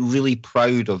really, really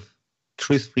proud of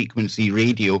Truth Frequency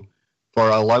Radio for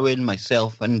allowing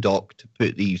myself and Doc to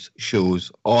put these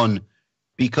shows on,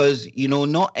 because, you know,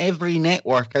 not every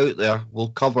network out there will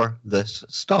cover this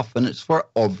stuff, and it's for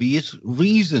obvious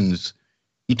reasons.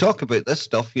 You talk about this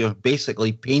stuff, you're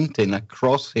basically painting a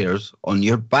crosshairs on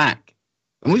your back.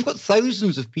 And we've got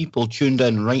thousands of people tuned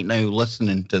in right now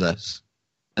listening to this.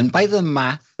 And by the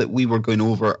math that we were going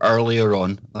over earlier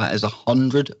on, that is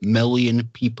 100 million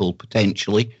people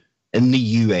potentially in the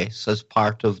US as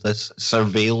part of this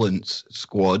surveillance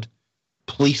squad,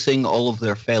 policing all of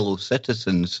their fellow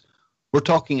citizens. We're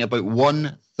talking about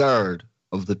 1/3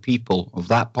 of the people of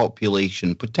that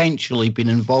population potentially being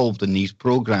involved in these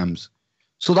programs.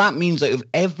 So that means out of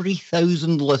every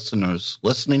 1,000 listeners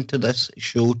listening to this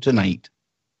show tonight,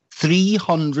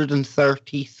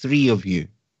 333 of you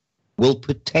will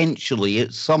potentially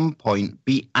at some point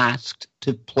be asked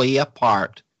to play a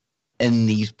part in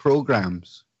these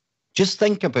programs. Just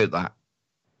think about that.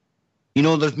 You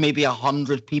know, there's maybe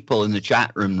 100 people in the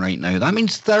chat room right now. That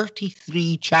means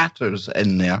 33 chatters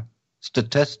in there,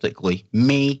 statistically,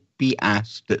 may be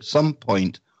asked at some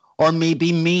point, or may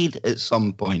be made at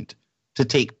some point, to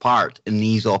take part in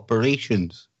these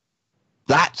operations.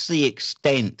 That's the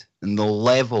extent and the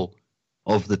level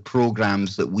of the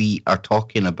programs that we are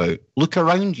talking about. Look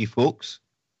around you, folks.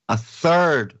 A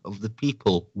third of the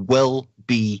people will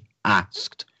be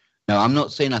asked. Now, I'm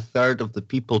not saying a third of the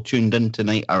people tuned in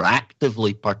tonight are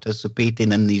actively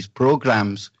participating in these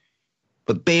programs,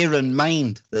 but bear in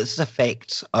mind that this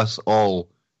affects us all.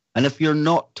 And if you're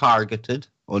not targeted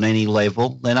on any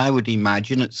level, then I would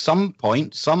imagine at some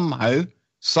point, somehow,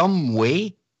 some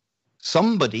way,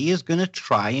 somebody is going to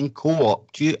try and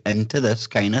co-opt you into this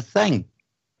kind of thing.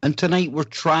 And tonight we're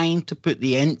trying to put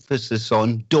the emphasis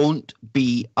on don't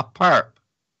be a perp.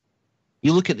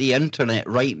 You look at the internet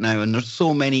right now and there's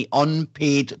so many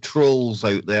unpaid trolls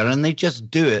out there, and they just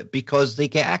do it because they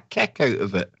get a kick out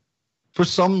of it. For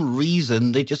some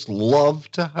reason, they just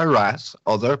love to harass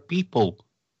other people.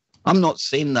 I'm not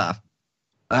saying that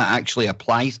actually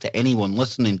applies to anyone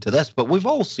listening to this, but we've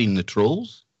all seen the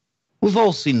trolls. We've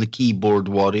all seen the keyboard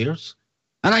warriors.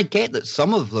 And I get that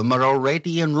some of them are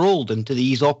already enrolled into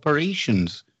these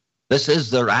operations. This is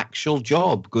their actual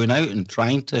job, going out and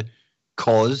trying to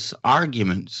cause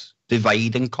arguments,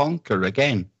 divide and conquer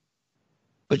again.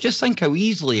 But just think how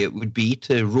easily it would be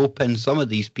to rope in some of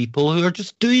these people who are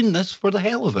just doing this for the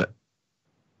hell of it.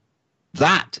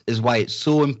 That is why it's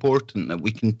so important that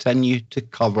we continue to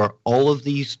cover all of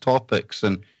these topics,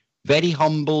 and very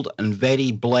humbled and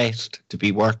very blessed to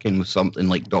be working with something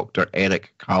like Dr.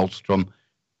 Eric Karlstrom.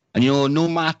 And, you know, no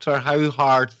matter how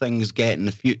hard things get in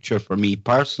the future for me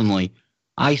personally,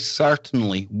 I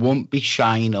certainly won't be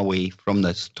shying away from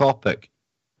this topic.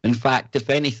 In fact,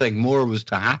 if anything more was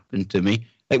to happen to me,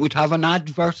 it would have an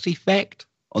adverse effect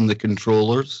on the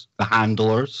controllers, the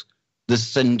handlers, the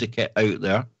syndicate out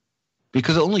there,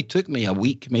 because it only took me a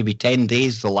week, maybe 10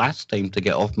 days the last time to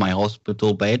get off my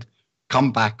hospital bed,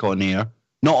 come back on air.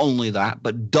 Not only that,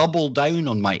 but double down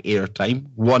on my airtime,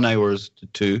 1 hour to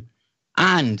 2.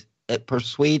 And it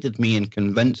persuaded me and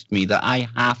convinced me that I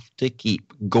have to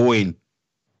keep going.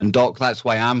 And Doc, that's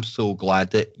why I'm so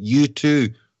glad that you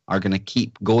too are going to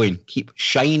keep going, keep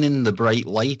shining the bright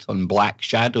light on black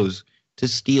shadows to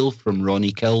steal from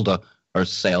Ronnie Kilda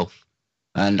herself.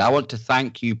 And I want to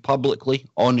thank you publicly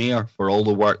on air for all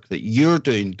the work that you're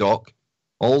doing, Doc,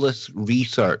 all this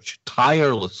research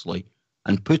tirelessly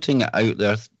and putting it out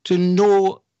there to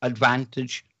no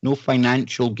advantage, no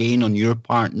financial gain on your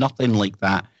part, nothing like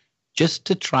that, just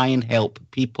to try and help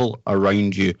people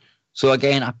around you. So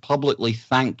again, I publicly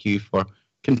thank you for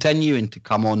continuing to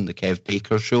come on the Kev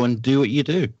Baker Show and do what you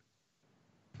do.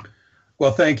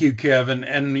 Well, thank you, Kevin.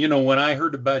 And, you know, when I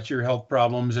heard about your health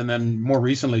problems and then more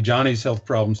recently Johnny's health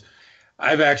problems,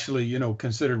 I've actually, you know,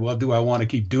 considered, well, do I want to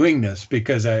keep doing this?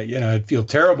 Because I'd feel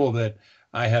terrible that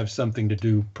I have something to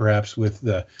do perhaps with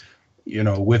the, you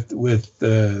know, with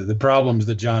the problems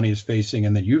that Johnny is facing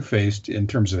and that you faced in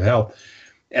terms of health.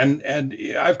 And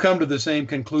I've come to the same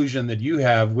conclusion that you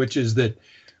have, which is that,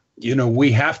 you know,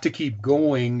 we have to keep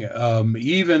going,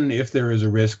 even if there is a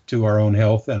risk to our own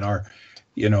health and our,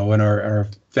 you know, and our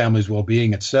family's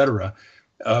well-being, et cetera,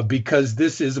 because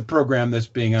this is a program that's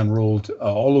being unrolled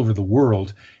all over the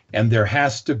world. And there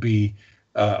has to be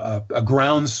a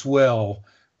groundswell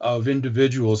of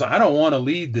individuals. I don't want to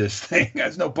lead this thing.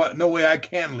 There's no way I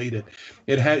can lead it.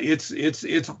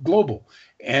 It's global.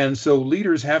 And so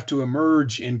leaders have to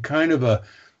emerge in kind of a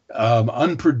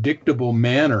unpredictable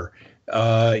manner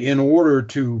in order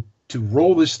to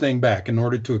roll this thing back, in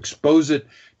order to expose it,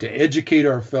 to educate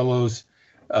our fellows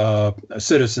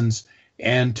citizens,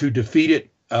 and to defeat it,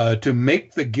 to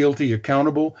make the guilty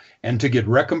accountable, and to get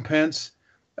recompense,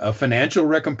 financial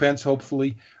recompense,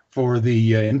 hopefully, for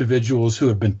the individuals who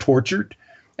have been tortured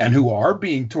and who are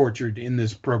being tortured in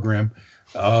this program.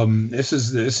 This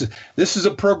is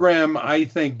a program, I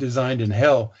think, designed in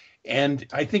hell, and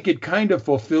I think it kind of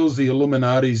fulfills the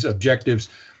Illuminati's objectives,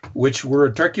 which were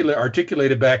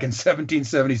articulated back in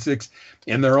 1776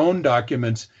 in their own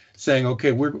documents, saying,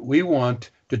 okay, we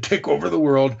want to take over the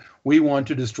world, we want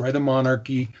to destroy the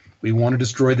monarchy, we want to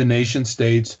destroy the nation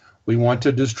states, we want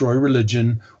to destroy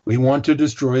religion, we want to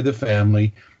destroy the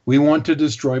family, we want to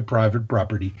destroy private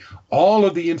property, all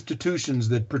of the institutions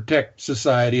that protect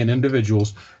society and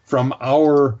individuals from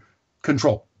our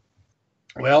control.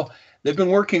 Well, they've been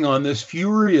working on this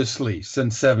furiously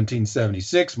since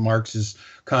 1776. Marx's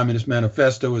Communist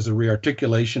Manifesto is a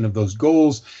rearticulation of those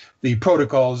goals. The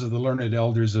Protocols of the Learned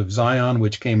Elders of Zion,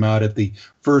 which came out at the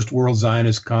First World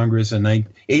Zionist Congress in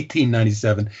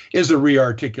 1897, is a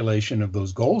rearticulation of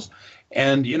those goals.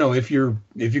 And, you know, if you've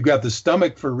got the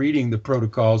stomach for reading the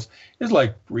protocols, it's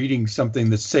like reading something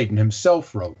that Satan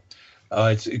himself wrote.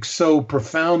 It's so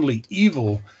profoundly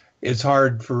evil it's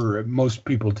hard for most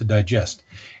people to digest.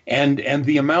 And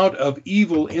the amount of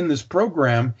evil in this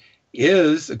program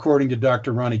is, according to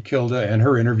Dr. Ronnie Kilda and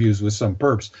her interviews with some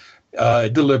perps,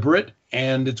 deliberate,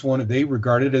 and it's they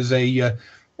regard it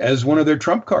as one of their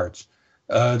trump cards.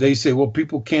 They say, well,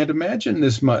 people can't imagine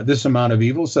this amount of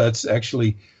evil, so that's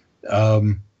actually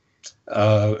kind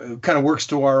of works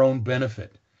to our own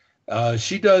benefit.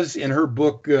 She does in her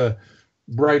book,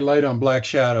 Bright Light on Black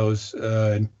Shadows,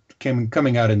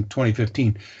 coming out in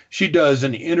 2015. She does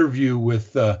an interview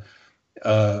with a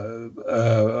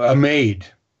maid,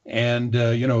 and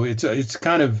it's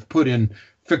kind of put in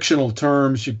fictional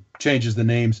terms. She changes the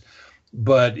names,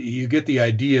 but you get the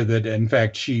idea that in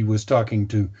fact she was talking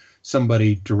to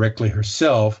somebody directly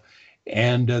herself,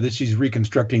 and that she's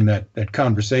reconstructing that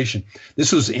conversation.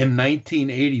 This was in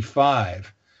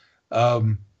 1985.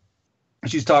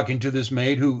 She's talking to this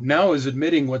maid who now is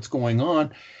admitting what's going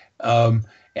on,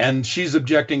 and she's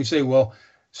objecting, saying, well,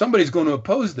 somebody's going to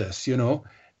oppose this,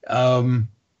 and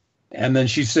then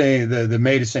she's saying, the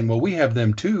maid is saying, well, we have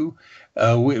them too.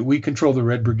 We control the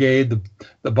Red Brigade,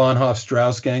 the Bonhoeffer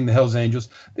Strauss gang, the Hells Angels.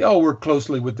 They all work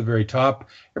closely with the very top.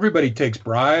 Everybody takes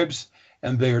bribes,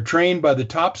 and they are trained by the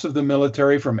tops of the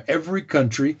military from every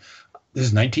country. This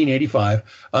is 1985.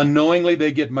 Unknowingly,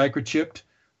 they get microchipped.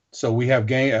 So we have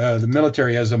the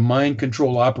military has a mind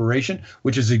control operation,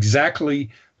 which is exactly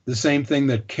the same thing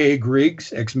that Kay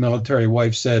Griggs, ex-military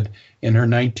wife, said in her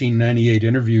 1998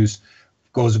 interviews.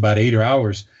 Goes about 8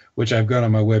 hours, which I've got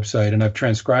on my website, and I've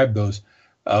transcribed those.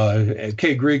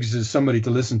 Kay Griggs is somebody to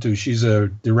listen to. She's a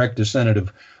direct descendant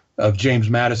of James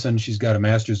Madison. She's got a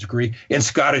master's degree in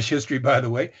Scottish history, by the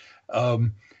way,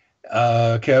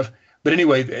 Kev. But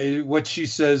anyway, what she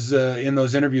says in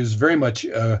those interviews very much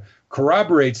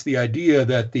corroborates the idea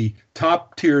that the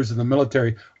top tiers of the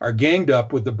military are ganged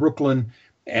up with the Brooklyn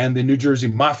and the New Jersey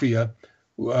mafia,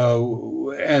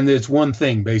 and it's one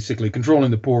thing, basically,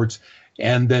 controlling the ports,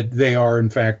 and that they are, in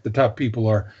fact, the top people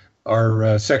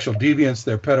are sexual deviants,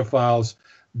 they're pedophiles,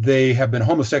 they have been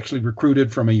homosexually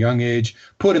recruited from a young age,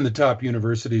 put in the top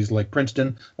universities like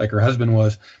Princeton, like her husband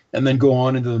was, and then go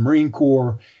on into the Marine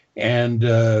Corps, and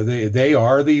they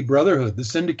are the brotherhood, the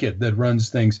syndicate that runs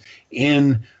things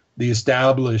in the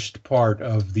established part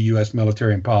of the U.S.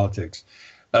 military and politics.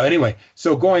 Anyway,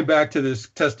 so going back to this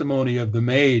testimony of the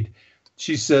maid,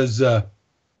 she says,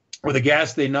 with a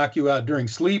gas, they knock you out during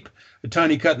sleep, a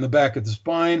tiny cut in the back of the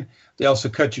spine. They also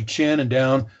cut your chin and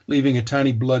down, leaving a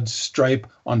tiny blood stripe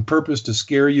on purpose to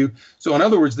scare you. So in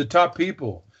other words, the top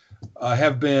people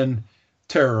have been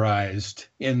terrorized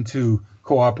into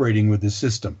cooperating with the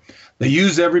system. They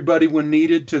use everybody when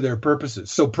needed to their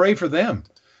purposes. So pray for them.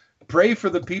 Pray for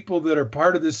the people that are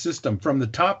part of this system from the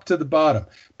top to the bottom,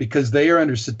 because they are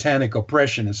under satanic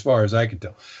oppression as far as I can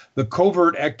tell. The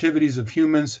covert activities of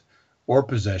humans or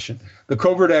possession, the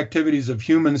covert activities of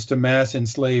humans to mass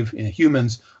enslave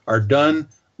humans are done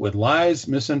with lies,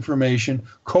 misinformation,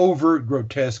 covert,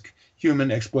 grotesque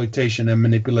human exploitation and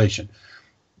manipulation.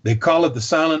 They call it the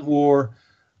silent war,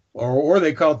 or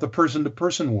they call it the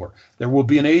person-to-person war. There will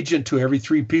be an agent to every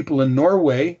 3 people in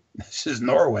Norway. This is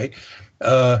Norway,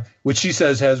 which she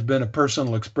says has been a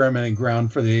personal experimenting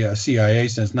ground for the CIA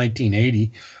since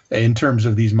 1980 in terms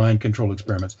of these mind control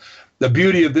experiments. The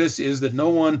beauty of this is that no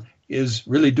one is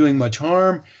really doing much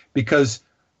harm because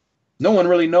no one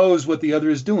really knows what the other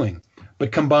is doing.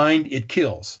 But combined, it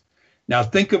kills. Now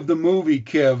think of the movie,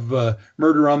 Kev,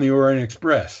 Murder on the Orient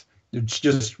Express. It's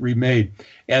just remade.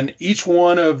 And each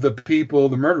one of the people,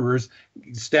 the murderers,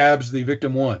 stabs the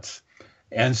victim once.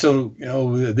 And so,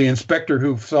 the inspector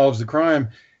who solves the crime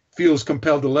feels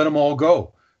compelled to let them all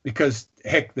go because,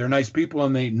 heck, they're nice people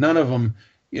and none of them,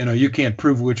 you can't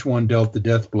prove which one dealt the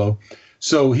death blow.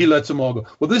 So he lets them all go.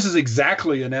 Well, this is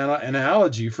exactly an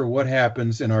analogy for what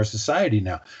happens in our society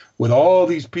now, with all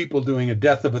these people doing a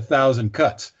death of 1,000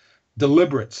 cuts,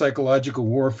 deliberate psychological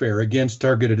warfare against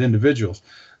targeted individuals,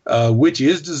 which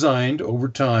is designed over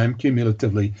time,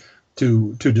 cumulatively,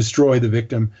 to destroy the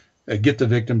victim, get the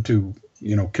victim to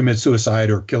commit suicide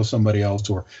or kill somebody else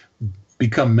or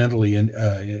become mentally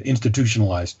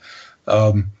institutionalized.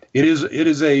 It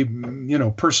is a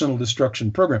personal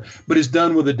destruction program, but it's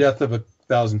done with a death of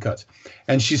 1,000 cuts.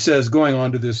 And she says, going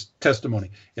on to this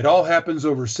testimony, it all happens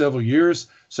over several years,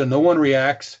 so no one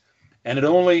reacts, and it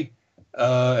only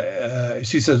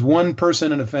she says only one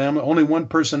person in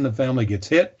the family gets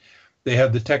hit. They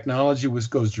have the technology which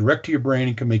goes direct to your brain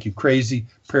and can make you crazy,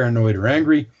 paranoid, or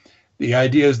angry. The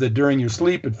idea is that during your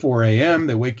sleep at 4 a.m.,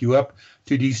 they wake you up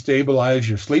to destabilize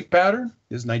your sleep pattern.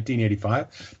 This is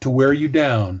 1985, to wear you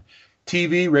down.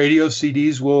 TV, radio,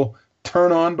 CDs will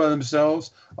turn on by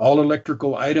themselves. All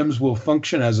electrical items will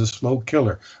function as a slow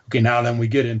killer. Okay, now then we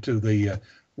get into the,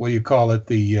 what do you call it,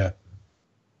 the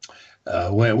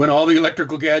when all the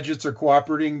electrical gadgets are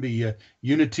cooperating, the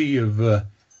unity of,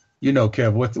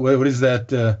 Kev, what is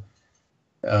that?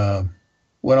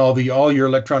 When all your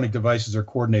electronic devices are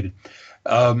coordinated,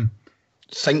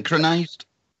 synchronized.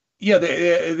 Yeah,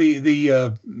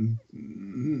 the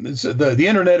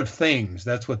Internet of Things.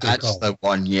 That's what they call it. That's the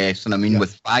one, yes. And I mean,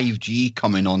 with 5G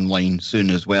coming online soon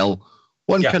as well,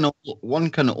 one can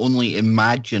only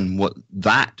imagine what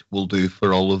that will do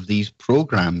for all of these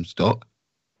programs, Doc.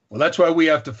 Well, that's why we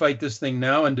have to fight this thing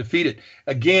now and defeat it.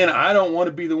 Again, I don't want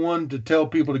to be the one to tell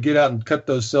people to get out and cut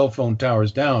those cell phone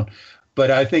towers down.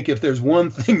 But I think if there's one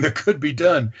thing that could be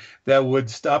done that would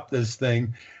stop this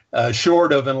thing,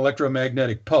 short of an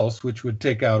electromagnetic pulse, which would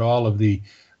take out all of the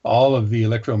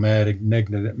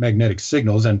electromagnetic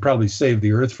signals and probably save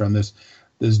the Earth from this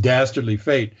dastardly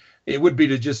fate, it would be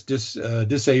to just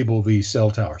disable the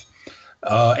cell towers.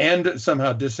 And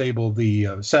somehow disable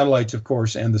the satellites, of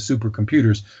course, and the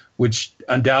supercomputers, which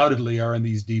undoubtedly are in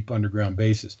these deep underground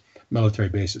bases, military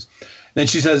bases. Then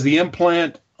she says the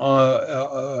implants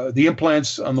on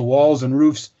the walls and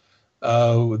roofs,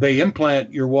 they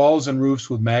implant your walls and roofs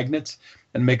with magnets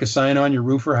and make a sign on your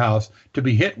roof or house to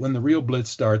be hit when the real blitz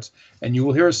starts, and you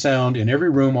will hear a sound in every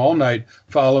room all night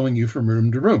following you from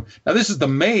room to room. Now, this is the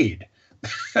maid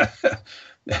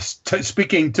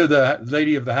speaking to the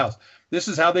lady of the house. This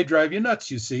is how they drive you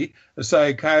nuts, you see. A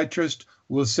psychiatrist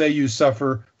will say you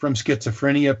suffer from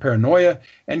schizophrenia, paranoia,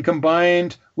 and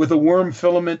combined with a worm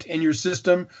filament in your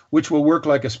system, which will work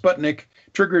like a Sputnik,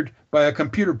 triggered by a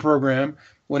computer program.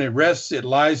 When it rests, it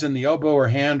lies in the elbow or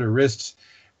hand or wrists,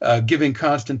 giving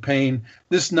constant pain.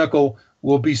 This knuckle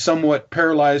will be somewhat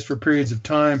paralyzed for periods of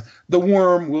time. The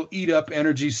worm will eat up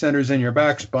energy centers in your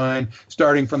back spine,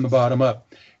 starting from the bottom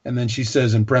up. And then she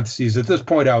says in parentheses, at this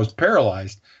point I was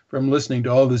paralyzed from listening to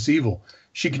all this evil.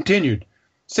 She continued,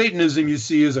 Satanism, you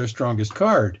see, is our strongest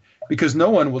card because no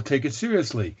one will take it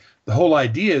seriously. The whole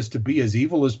idea is to be as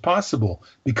evil as possible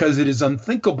because it is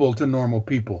unthinkable to normal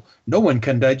people. No one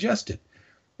can digest it.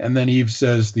 And then Eve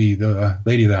says, the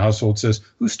lady of the household says,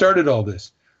 who started all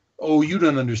this? Oh, you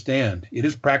don't understand. It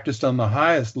is practiced on the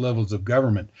highest levels of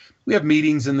government. We have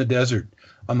meetings in the desert,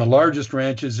 on the largest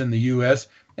ranches in the U.S.,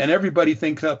 and everybody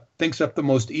thinks up the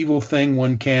most evil thing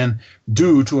one can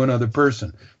do to another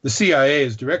person. The CIA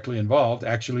is directly involved,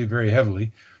 actually very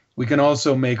heavily. We can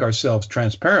also make ourselves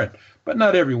transparent, but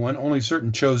not everyone, only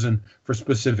certain chosen for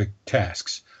specific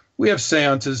tasks. We have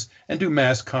seances and do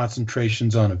mass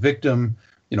concentrations on a victim,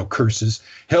 curses.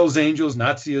 Hell's Angels,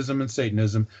 Nazism, and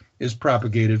Satanism is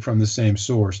propagated from the same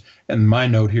source. And my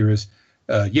note here is,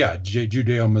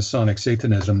 Judeo-Masonic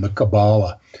Satanism, the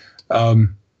Kabbalah.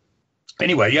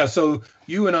 Anyway, so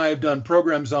you and I have done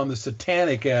programs on the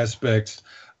satanic aspects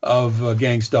of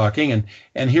gang stalking,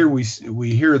 and here we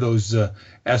hear those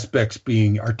aspects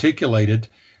being articulated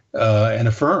and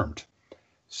affirmed.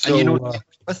 So, and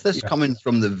with this coming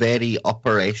from the very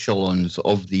upper echelons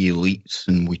of the elites,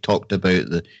 and we talked about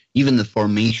even the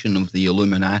formation of the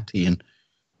Illuminati, and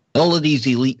all of these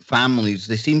elite families,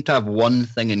 they seem to have one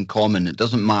thing in common. It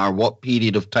doesn't matter what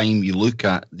period of time you look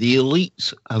at. The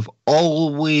elites have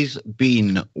always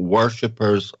been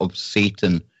worshippers of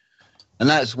Satan. And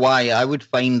that's why I would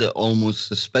find it almost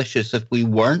suspicious if we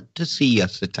weren't to see a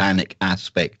satanic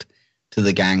aspect to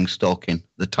the gang stalking,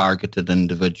 the targeted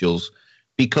individuals,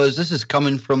 because this is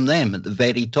coming from them at the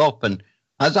very top. And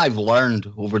as I've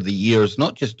learned over the years,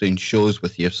 not just doing shows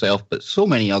with yourself, but so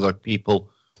many other people,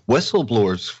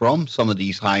 whistleblowers from some of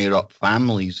these higher up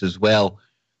families as well,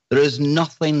 there is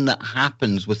nothing that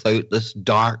happens without this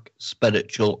dark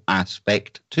spiritual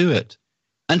aspect to it.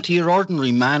 And to your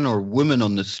ordinary man or woman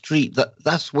on the street,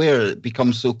 that's where it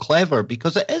becomes so clever,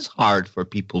 because it is hard for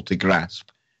people to grasp.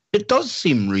 It does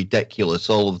seem ridiculous,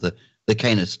 all of the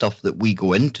kind of stuff that we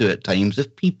go into at times,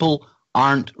 if people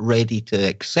aren't ready to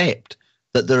accept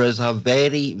that there is a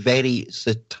very, very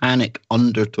satanic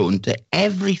undertone to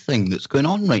everything that's going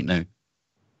on right now.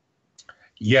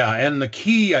 Yeah, and the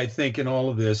key, I think, in all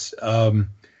of this,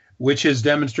 which is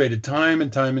demonstrated time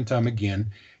and time and time again,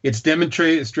 it's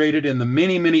demonstrated in the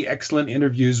many, many excellent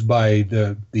interviews by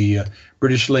the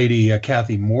British lady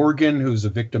Kathy Morgan, who's a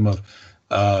victim of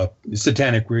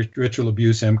satanic ritual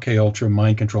abuse, MK Ultra,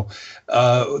 mind control.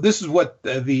 This is what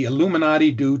the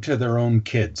Illuminati do to their own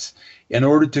kids in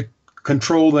order to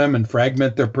control them and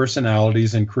fragment their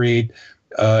personalities and create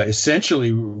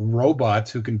essentially robots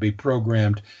who can be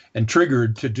programmed and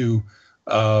triggered to do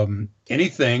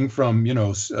anything from,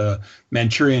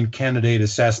 Manchurian candidate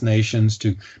assassinations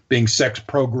to being sex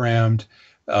programmed,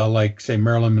 like, say,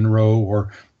 Marilyn Monroe,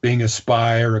 or being a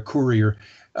spy or a courier.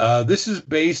 This is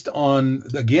based on,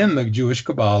 again, the Jewish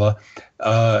Kabbalah,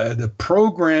 the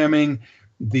programming,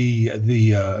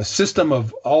 the system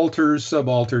of alters,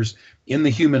 subalters in the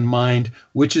human mind,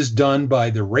 which is done by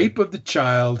the rape of the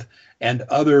child and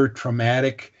other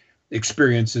traumatic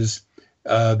experiences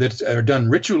that are done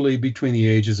ritually between the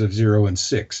ages of 0 and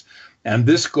 6. And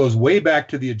this goes way back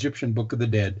to the Egyptian Book of the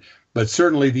Dead. But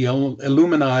certainly the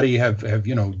Illuminati have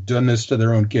done this to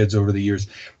their own kids over the years.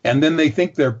 And then they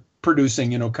think they're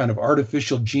producing, kind of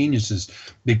artificial geniuses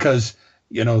because,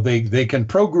 they can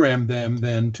program them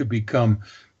then to become,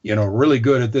 really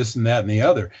good at this and that and the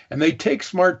other. And they take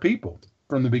smart people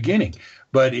from the beginning.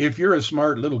 But if you're a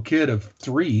smart little kid of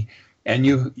 3 and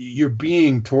you're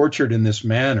being tortured in this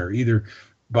manner, either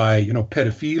by,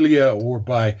 pedophilia or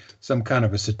by some kind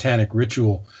of a satanic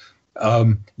ritual,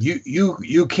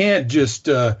 you can't just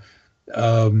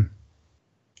if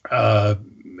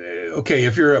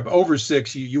you're over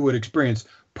 6, you would experience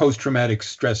post-traumatic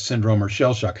stress syndrome or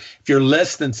shell shock. If you're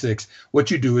less than 6, what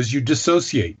you do is you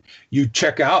dissociate, you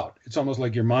check out. It's almost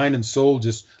like your mind and soul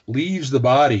just leaves the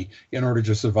body in order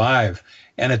to survive.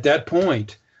 And at that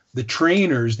point, the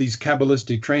trainers, these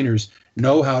Kabbalistic trainers,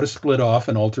 know how to split off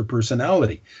and alter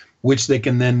personality, which they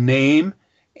can then name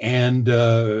and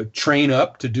train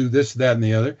up to do this, that, and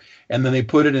the other. And then they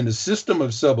put it in a system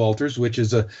of subalters, which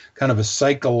is a kind of a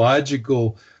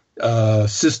psychological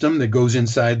system that goes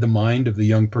inside the mind of the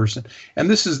young person. And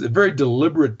this is a very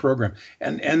deliberate program.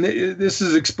 And this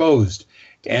is exposed.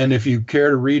 And if you care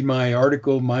to read my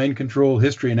article, Mind Control,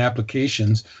 History and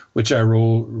Applications, which I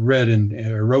wrote in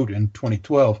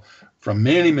 2012 from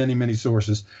many, many, many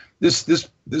sources,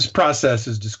 this process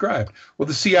is described. Well,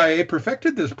 the CIA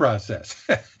perfected this process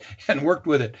and worked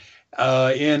with it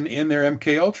in their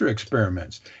MK Ultra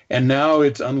experiments. And now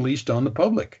it's unleashed on the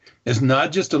public. It's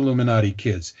not just Illuminati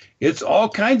kids. It's all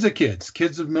kinds of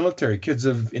kids of military, kids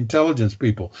of intelligence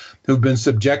people who've been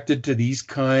subjected to these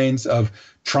kinds of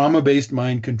trauma-based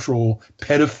mind control,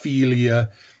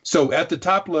 pedophilia. So at the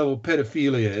top level,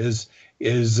 pedophilia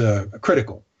is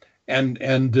critical.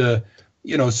 And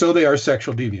so they are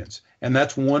sexual deviants. And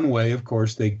that's one way, of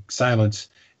course, they silence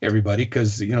everybody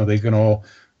because,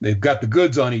 they've got the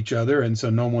goods on each other. And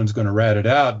so no one's going to rat it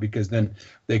out because then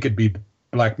they could be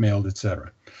blackmailed,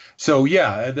 etc. So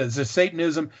yeah, there's a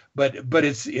Satanism, but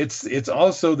it's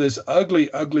also this ugly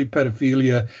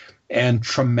pedophilia and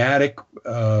traumatic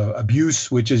abuse,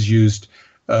 which is used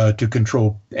to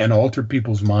control and alter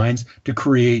people's minds to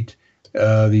create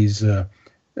these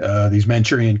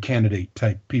Manchurian Candidate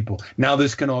type people. Now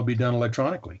this can all be done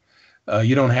electronically.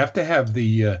 You don't have to have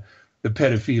the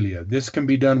pedophilia. This can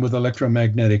be done with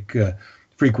electromagnetic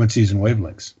frequencies and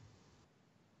wavelengths.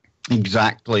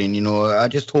 Exactly, and I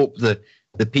just hope that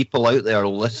the people out there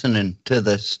listening to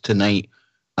this tonight,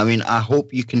 I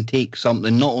hope you can take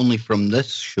something not only from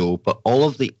this show, but all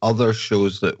of the other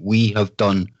shows that we have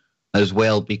done as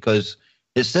well, because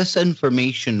it's this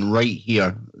information right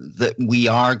here that we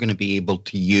are going to be able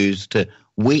to use to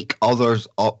wake others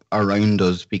up around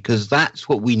us, because that's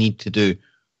what we need to do.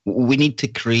 We need to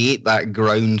create that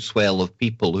groundswell of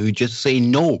people who just say,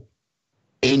 no,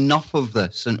 enough of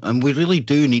this. And we really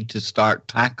do need to start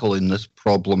tackling this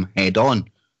problem head on.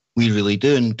 We really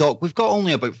do. And Doc, we've got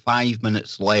only about 5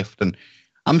 minutes left, and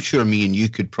I'm sure me and you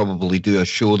could probably do a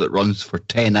show that runs for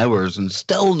 10 hours and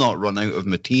still not run out of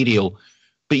material.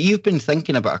 But you've been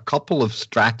thinking about a couple of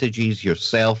strategies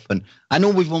yourself, and I know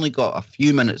we've only got a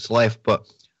few minutes left, but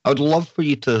I would love for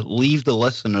you to leave the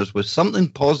listeners with something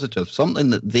positive, something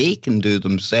that they can do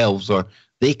themselves or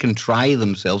they can try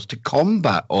themselves to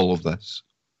combat all of this.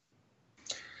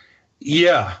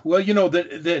 Yeah, well,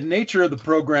 the nature of the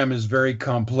program is very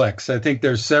complex. I think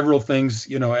there's several things,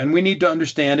 and we need to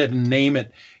understand it and name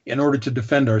it in order to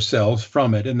defend ourselves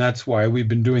from it. And that's why we've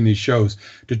been doing these shows,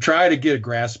 to try to get a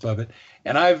grasp of it.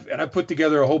 And I've put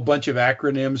together a whole bunch of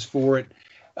acronyms for it,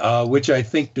 which I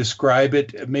think describe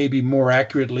it maybe more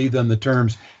accurately than the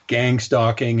terms gang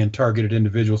stalking and targeted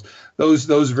individuals.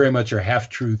 Those very much are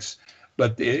half-truths,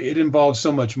 but it involves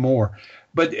so much more.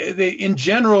 But in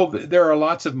general, there are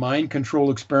lots of mind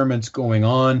control experiments going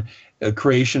on, the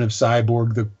creation of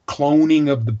cyborg, the cloning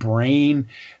of the brain.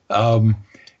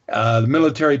 The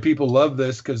military people love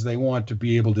this because they want to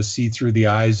be able to see through the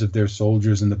eyes of their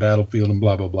soldiers in the battlefield and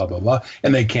blah, blah, blah, blah, blah.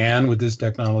 And they can with this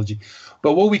technology.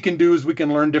 But what we can do is we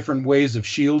can learn different ways of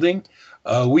shielding.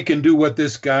 We can do what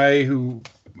this guy who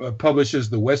publishes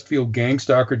the Westfield Gang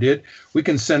Stalker did. We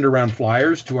can send around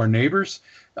flyers to our neighbors.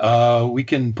 We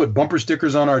can put bumper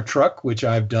stickers on our truck, which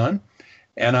I've done.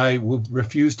 and I will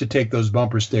refuse to take those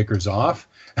bumper stickers off.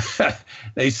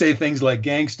 They say things like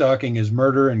gang stalking is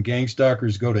murder and gang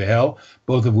stalkers go to hell,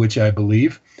 both of which I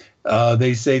believe.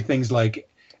 They say things like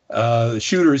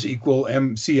shooters equal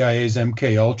CIA's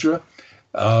MK Ultra.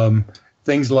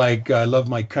 Things like, I love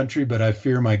my country, but I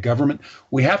fear my government.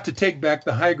 We have to take back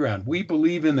the high ground. We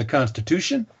believe in the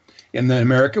Constitution in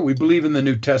America. We believe in the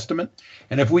New Testament.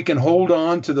 And if we can hold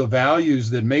on to the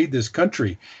values that made this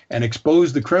country and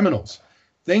expose the criminals,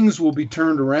 things will be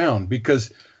turned around,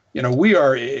 because,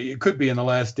 it could be in the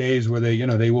last days where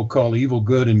they will call evil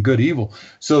good and good evil.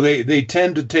 So they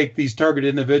tend to take these targeted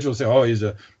individuals and say, oh, he's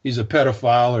a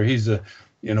pedophile, or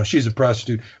she's a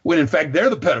prostitute, when in fact they're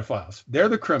the pedophiles, they're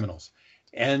the criminals.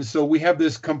 And so we have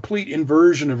this complete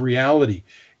inversion of reality.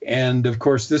 And of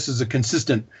course, this is a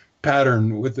consistent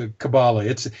pattern with the Kabbalah.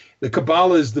 The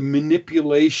Kabbalah is the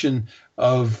manipulation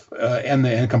of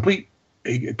and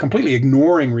completely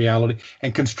ignoring reality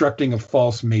and constructing a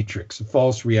false matrix, a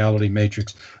false reality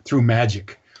matrix through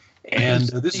magic. And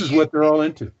this is what they're all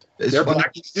into. They're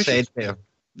black magicians.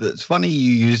 It's funny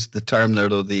you used the term there,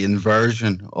 though, the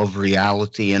inversion of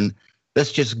reality. And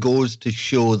this just goes to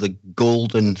show the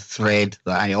golden thread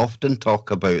that I often talk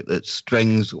about that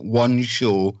strings one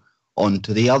show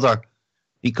onto the other.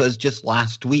 Because just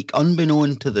last week,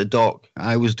 unbeknown to the doc,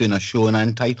 I was doing a show and I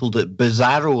entitled it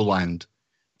Bizarro Land.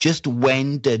 Just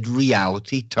when did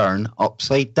reality turn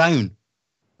upside down?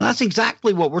 And that's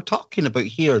exactly what we're talking about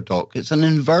here, Doc. It's an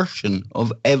inversion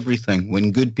of everything.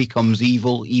 When good becomes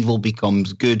evil, evil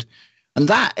becomes good. And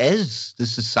that is the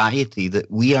society that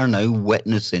we are now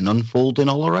witnessing unfolding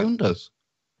all around us.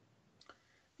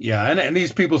 Yeah, and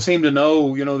these people seem to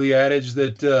know, the adage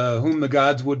that whom the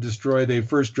gods would destroy, they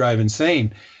first drive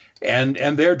insane. And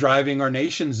they're driving our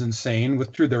nations insane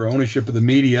through their ownership of the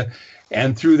media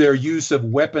and through their use of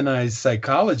weaponized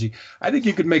psychology. I think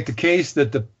you could make the case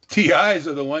that the TIs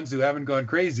are the ones who haven't gone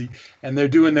crazy, and they're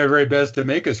doing their very best to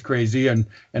make us crazy and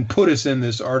put us in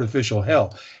this artificial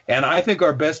hell. And I think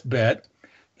our best bet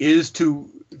is to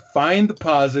find the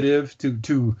positive,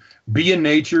 to be in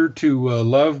nature, to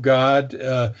love God,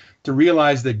 to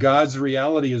realize that God's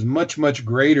reality is much, much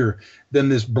greater than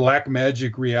this black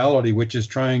magic reality, which is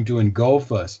trying to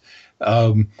engulf us.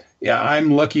 I'm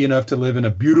lucky enough to live in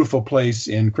a beautiful place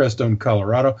in Crestone,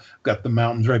 Colorado. I've got the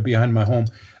mountains right behind my home.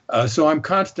 So I'm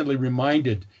constantly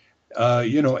reminded,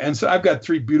 and so I've got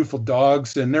 3 beautiful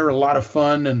dogs, and they're a lot of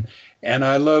fun, and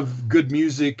I love good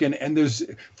music, and there's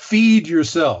feed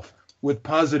yourself with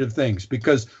positive things,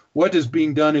 because what is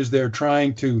being done is they're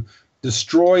trying to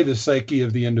destroy the psyche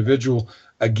of the individual,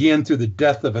 again, through the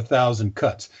death of 1,000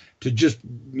 cuts, to just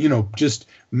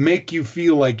make you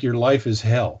feel like your life is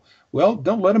hell. Well,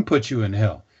 don't let them put you in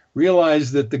hell.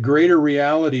 Realize that the greater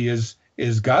reality is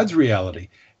God's reality,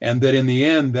 and that in the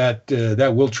end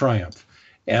that will triumph.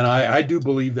 And I do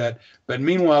believe that. But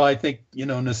meanwhile, I think,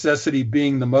 necessity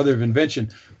being the mother of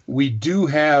invention, we do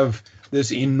have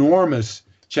this enormous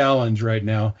challenge right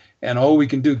now. And all we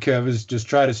can do, Kev, is just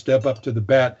try to step up to the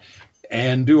bat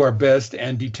and do our best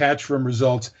and detach from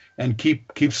results and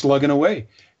keep slugging away.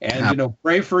 And,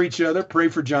 pray for each other, pray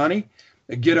for Johnny,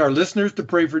 get our listeners to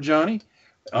pray for Johnny,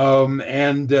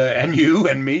 and you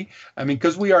and me. I mean,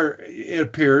 because we are, it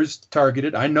appears,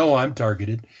 targeted. I know I'm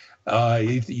targeted.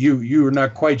 You are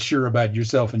not quite sure about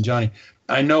yourself and Johnny.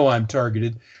 I know I'm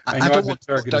targeted. I don't want to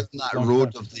go down that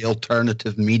road of the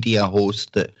alternative media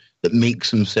host that makes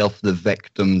himself the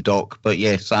victim, Doc. But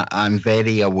yes, I'm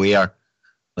very aware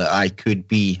that I could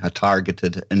be a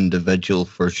targeted individual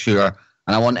for sure.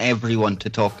 And I want everyone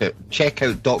to check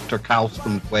out Dr.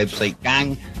 Karlstrom's website,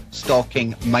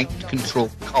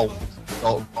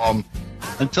 gangstalkingmindcontrolcult.com.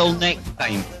 Until next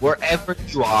time, wherever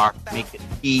you are, make it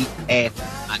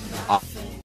PFT.